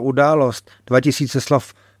přelomová událost. 2000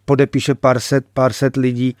 slov podepíše pár set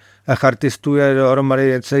lidí a chartistů je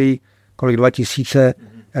dohromady celý 2000,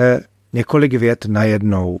 několik vět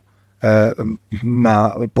najednou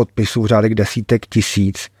má podpisů v řádech desítek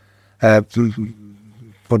tisíc.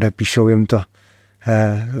 Podepíšou jim to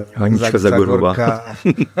Hanička Zagorová.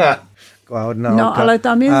 No, ale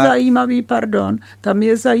tam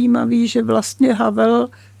je zajímavý, že vlastně Havel,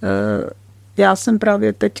 já jsem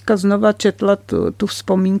právě teďka znova četla tu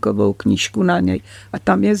vzpomínkovou knížku na něj a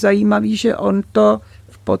tam je zajímavý, že on to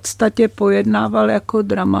v podstatě pojednával jako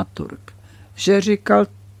dramaturg. Že říkal,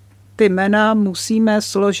 ty jména musíme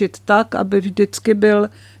složit tak, aby vždycky byl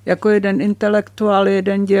jako jeden intelektuál,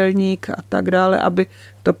 jeden dělník a tak dále, aby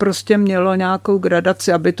to prostě mělo nějakou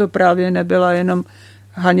gradaci, aby to právě nebyla jenom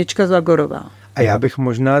Hanička Zagorová. A já bych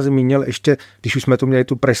možná zmínil ještě, když už jsme tu měli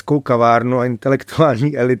tu pražskou kavárnu a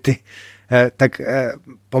intelektuální elity, tak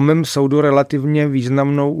po mém soudu relativně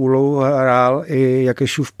významnou úlohu hrál i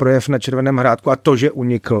Jakešův projev na Červeném hrádku a to, že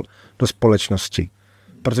unikl do společnosti.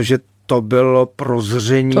 Protože to bylo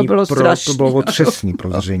prozření, to bylo otřesný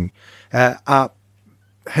prozření. A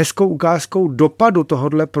hezkou ukázkou dopadu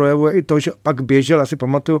tohohle projevu je i to, že pak běžel, asi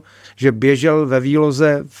pamatuju, že běžel ve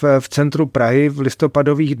výloze v centru Prahy v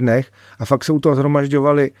listopadových dnech a fakt se u toho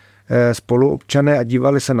shromažďovali spoluobčané a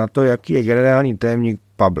dívali se na to, jaký je generální tajemník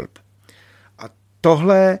Pablb. A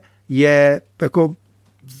tohle je jako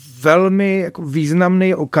velmi jako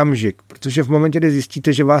významný okamžik, protože v momentě, kdy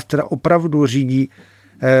zjistíte, že vás teda opravdu řídí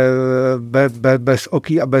bez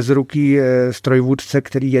oký a bez ruky strojvůdce,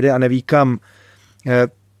 který jede a neví kam,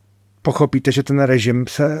 pochopíte, že ten režim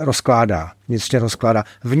se rozkládá, vnitřně rozkládá.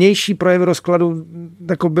 Vnější projevy rozkladu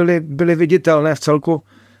jako byly viditelné v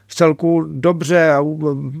celku dobře a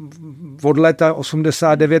od léta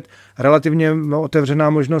 89 relativně otevřená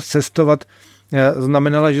možnost cestovat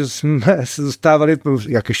znamenala, že jsme se dostávali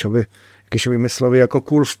Jakešovými slovy jako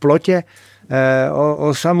kůl v plotě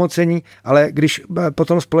o samocení, ale když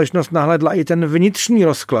potom společnost nahlédla i ten vnitřní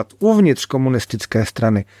rozklad uvnitř komunistické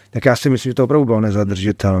strany, tak já si myslím, že to opravdu bylo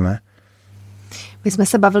nezadržitelné. My jsme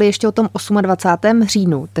se bavili ještě o tom 28.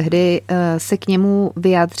 říjnu. Tehdy se k němu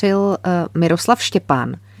vyjádřil Miroslav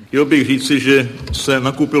Štěpán. Chtěl bych říci, že se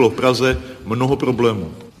nakupilo v Praze mnoho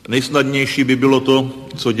problémů. Nejsnadnější by bylo to,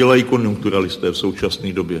 co dělají konjunkturalisté v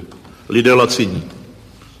současné době. Lidé laciní,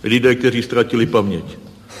 lidé, kteří ztratili paměť.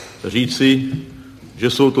 Říci, že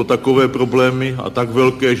jsou to takové problémy a tak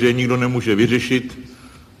velké, že je nikdo nemůže vyřešit,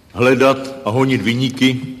 hledat a honit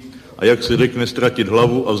viníky a jak se řekne, ztratit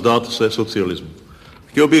hlavu a vzdát se socialismu.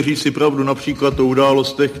 Chtěl bych říct si pravdu například o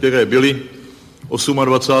událostech, které byly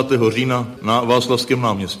 28. října na Václavském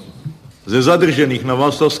náměstí. Ze zadržených na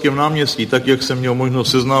Václavském náměstí, tak jak jsem měl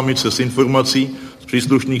možnost seznámit se s informací z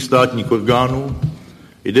příslušných státních orgánů,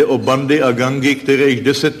 jde o bandy a gangy, které již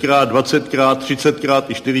 10krát, 20krát, 30krát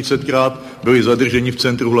i 40krát byly zadrženi v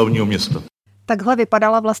centru hlavního města. Takhle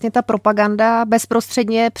vypadala vlastně ta propaganda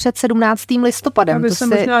bezprostředně před 17. listopadem. Aby se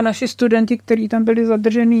možná naši studenti, kteří tam byli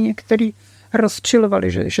zadržení, někteří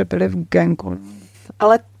rozčilovali, že byli v gangu.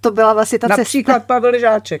 Ale to byla vlastně ta cesta. Například Pavel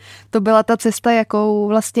Žáček. To byla ta cesta, jakou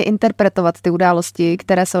vlastně interpretovat ty události,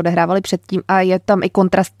 které se odehrávaly předtím, a je tam i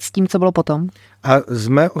kontrast s tím, co bylo potom. A z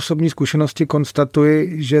mé osobní zkušenosti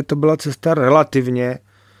konstatuji, že to byla cesta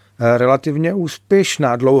relativně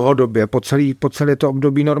úspěšná dlouhodobě, po celé to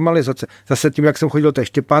období normalizace. Zase tím, jak jsem chodil do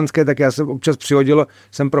Štěpánské, tak já jsem občas přihodil,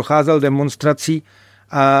 jsem procházel demonstrací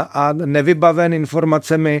a nevybaven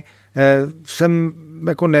informacemi jsem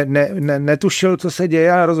jako netušil, co se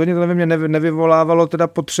děje, a rozhodně to ve mně nevyvolávalo teda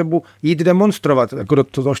potřebu jít demonstrovat. Jako do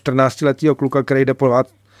toho 14letého kluka, který jde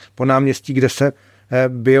po náměstí, kde se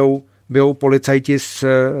bijou policajti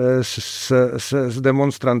s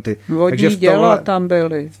demonstranty. Vodní děla tam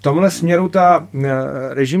byly. V tomhle směru ta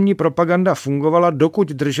režimní propaganda fungovala, dokud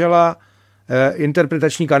držela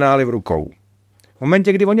interpretační kanály v rukou. V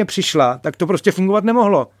momentě, kdy o ně přišla, tak to prostě fungovat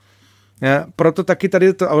nemohlo. Proto taky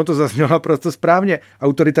tady to, a ono to zaznělo proto správně,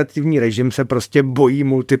 autoritativní režim se prostě bojí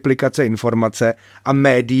multiplikace informace a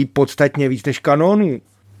médií podstatně víc než kanónů.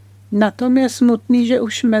 Na tom je smutný, že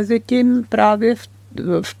už mezi tím právě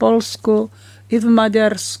v Polsku i v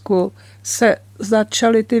Maďarsku se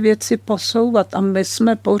začaly ty věci posouvat a my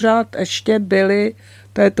jsme pořád ještě byli,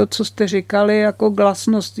 to je to, co jste říkali, jako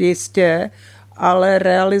glasnost jistě, ale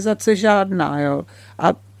realizace žádná. Jo.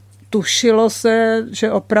 A tušilo se,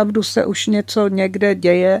 že opravdu se už něco někde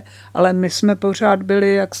děje, ale my jsme pořád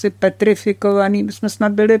byli jaksi petrifikovaní, my jsme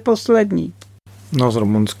snad byli poslední. No s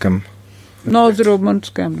Rumunskem.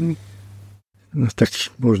 No tak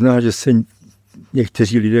možná, že se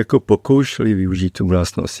někteří lidé jako pokoušeli využít tu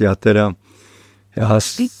vlastnost. Ale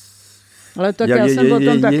tak já jsem o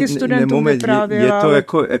tom taky studentům vyprávěla. Je to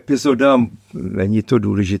jako epizoda, není to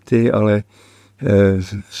důležité, ale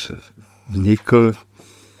vznikl,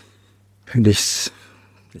 když,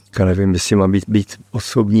 teďka nevím, jestli mám být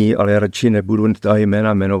osobní, ale radši nebudu ta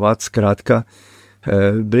jména jmenovat, zkrátka,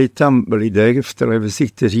 byli tam lidé v televizi,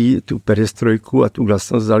 kteří tu perestrojku a tu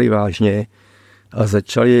vlastnost vzali vážně a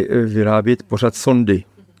začali vyrábět pořad sondy.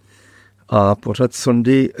 A pořad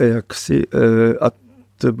sondy, a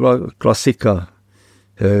to byla klasika,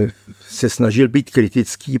 se snažil být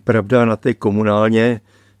kritický, pravda, na té komunálně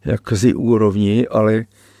jakoby úrovni, ale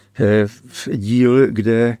v díl,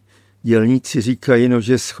 kde dělníci říkají, no,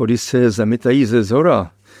 že schody se zamytají ze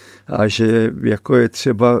zhora a že jako je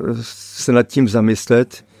třeba se nad tím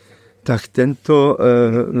zamyslet, tak tento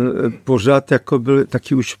pořad jako byl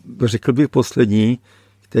taky už, řekl bych, poslední,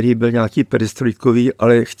 který byl nějaký perestrojkový,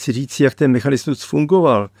 ale chci říct, jak ten mechanismus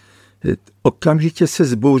fungoval. Okamžitě se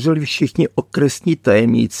zbouřili všichni okresní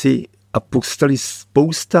tajemníci a postali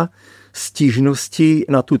spousta stížností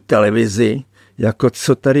na tu televizi, jako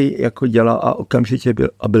co tady jako dělá, a okamžitě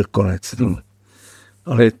byl konec.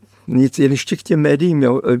 Ale nic, jen ještě k těm médiím.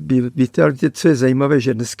 Jo. Víte, ale co je zajímavé,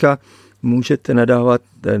 že dneska můžete nadávat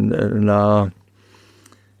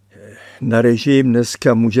na režim,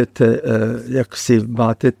 dneska můžete, jak si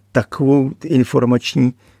máte takovou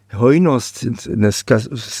informační hojnost, dneska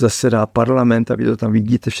zasedá parlament a vy to tam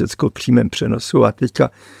vidíte všecko v přímém přenosu a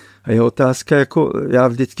teďka je otázka, jako já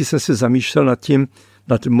vždycky jsem se zamýšlel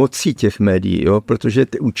nad mocí těch médií, jo, protože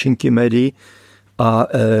ty účinky médií a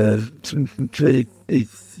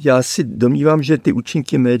já si domnívám, že ty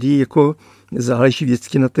účinky médií jako záleží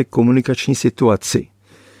vždycky na té komunikační situaci.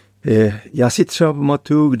 Já si třeba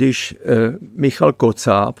pamatuju, když Michal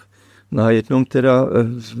Kocáb na jednom teda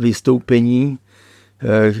vystoupení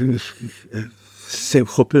se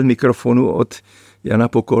chopil mikrofonu od Jana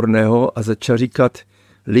Pokorného a začal říkat: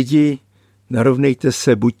 lidi, narovnejte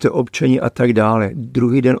se, buďte občani a tak dále.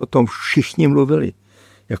 Druhý den o tom všichni mluvili.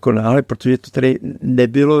 Jako náhle, protože to tady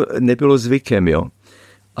nebylo zvykem, jo.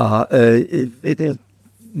 A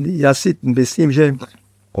já si myslím, že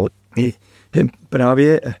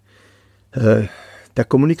právě ta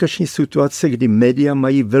komunikační situace, kdy média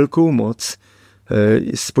mají velkou moc,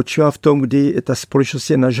 spočívá v tom, kdy ta společnost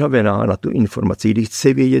je nažavená na tu informaci, kdy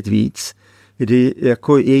chce vědět víc, kdy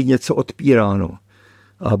jako je něco odpíráno.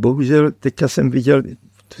 A bohužel teďka jsem viděl,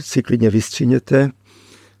 si klidně vystříněte,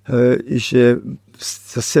 že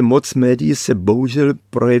zase moc médií se bohužel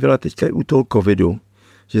projevila teďka i u toho covidu.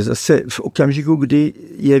 Že zase v okamžiku, kdy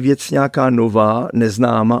je věc nějaká nová,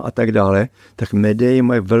 neznámá a tak dále, tak média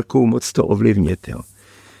mají velkou moc to ovlivnit. Jo.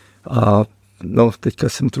 A no, teďka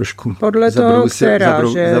jsem trošku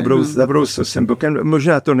zabrousil jsem bokem.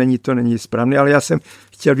 Možná to není správné, ale já jsem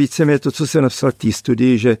chtěl víceméně to, co jsem napsal v té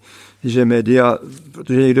studii, že média,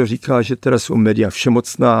 protože někdo říká, že teda jsou média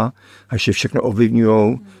všemocná a že všechno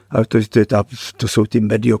ovlivňujou, ale to jsou ty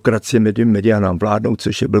mediokracie, média nám vládnou,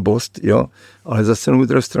 což je blbost, jo. Ale zase na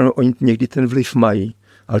druhou stranu oni někdy ten vliv mají,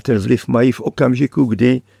 ale ten vliv mají v okamžiku,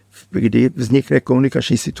 kdy vznikne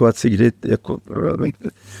komunikační situace, kdy jako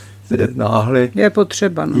náhle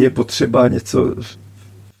je potřeba něco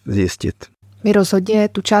zjistit. My rozhodně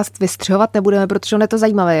tu část vystřihovat nebudeme, protože ono je to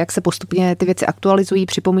zajímavé, jak se postupně ty věci aktualizují,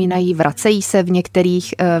 připomínají, vracejí se v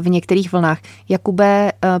některých vlnách.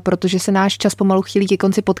 Jakube, protože se náš čas pomalu chýlí ke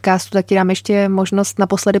konci podcastu, tak ti dám ještě možnost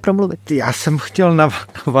naposledy promluvit. Já jsem chtěl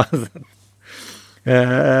navázat,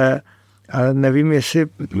 ale nevím, jestli...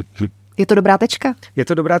 Je to dobrá tečka? Je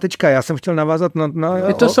to dobrá tečka, já jsem chtěl navázat na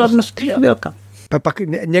je to slavnostní chvílka. Pak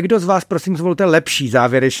někdo z vás, prosím, zvolte lepší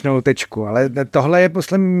závěrečnou tečku, ale tohle je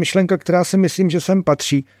poslední myšlenka, která si myslím, že sem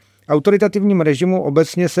patří. Autoritativním režimu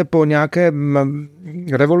obecně se po nějaké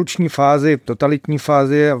revoluční fázi, totalitní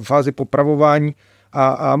fázi popravování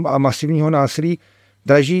a masivního násilí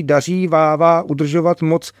daří udržovat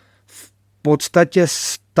moc v podstatě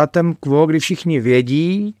statem quo, kdy všichni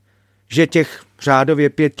vědí, že těch řádově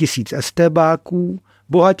 5000 estébáků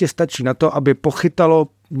bohatě stačí na to, aby pochytalo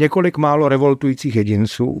několik málo revoltujících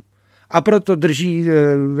jedinců a proto drží,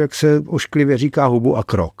 jak se ošklivě říká, hubu a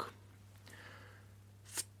krok.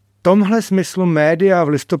 V tomhle smyslu média v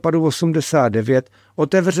listopadu 89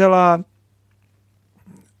 otevřela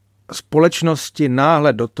společnosti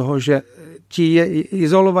náhled do toho, že ti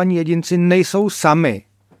izolovaní jedinci nejsou sami.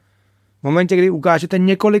 V momentě, kdy ukážete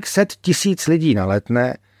několik set tisíc lidí na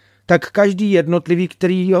Letné, tak každý jednotlivý,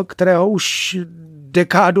 kterého už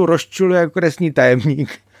dekádu rozčiluje jako kresní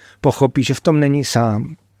tajemník, pochopí, že v tom není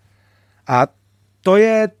sám. A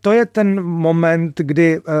to je ten moment,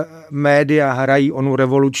 kdy média hrají onu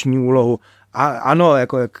revoluční úlohu. A ano,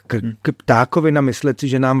 jako k ptákovina myslet si,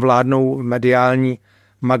 že nám vládnou mediální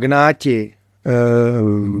magnáti,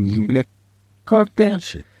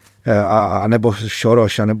 a nebo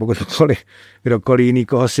Šoroš, a nebo kdokoliv jiný,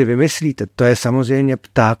 koho si vymyslíte. To je samozřejmě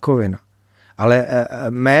ptákovina. Ale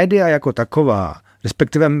média jako taková,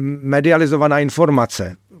 respektive medializovaná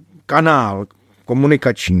informace, kanál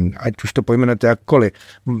komunikační, ať už to pojmenujete jakkoliv,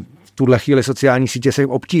 v tuhle chvíli sociální sítě se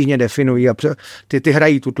obtížně definují a ty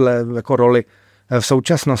hrají tuhle jako roli v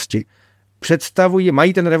současnosti.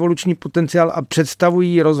 Mají ten revoluční potenciál a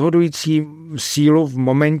představují rozhodující sílu v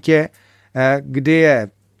momentě, kdy je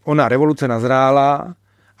ona revoluce nazrála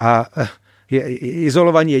a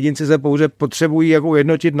izolovaní jedinci se pouze potřebují jako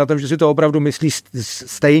ujednotit na tom, že si to opravdu myslí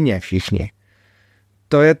stejně všichni.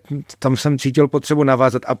 Tam jsem cítil potřebu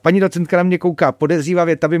navázat. A paní docentka na mě kouká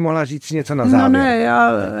podezřívavě, ta by mohla říct něco na závěr. No ne,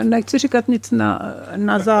 já nechci říkat nic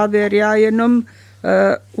na závěr, já jenom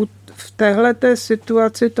v téhleté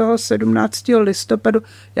situaci toho 17. listopadu,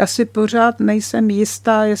 já si pořád nejsem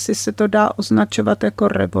jistá, jestli se to dá označovat jako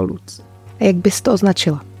revoluce. A jak bys to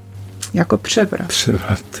označila? Jako převrat.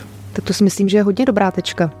 Tak to si myslím, že je hodně dobrá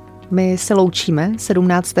tečka. My se loučíme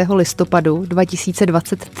 17. listopadu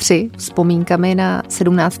 2023 vzpomínkami na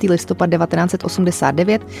 17. listopad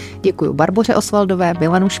 1989. Děkuji Barboře Osvaldové,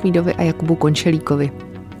 Milanu Šmídovi a Jakubu Končelíkovi.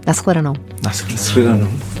 Naschledanou. Naschledanou.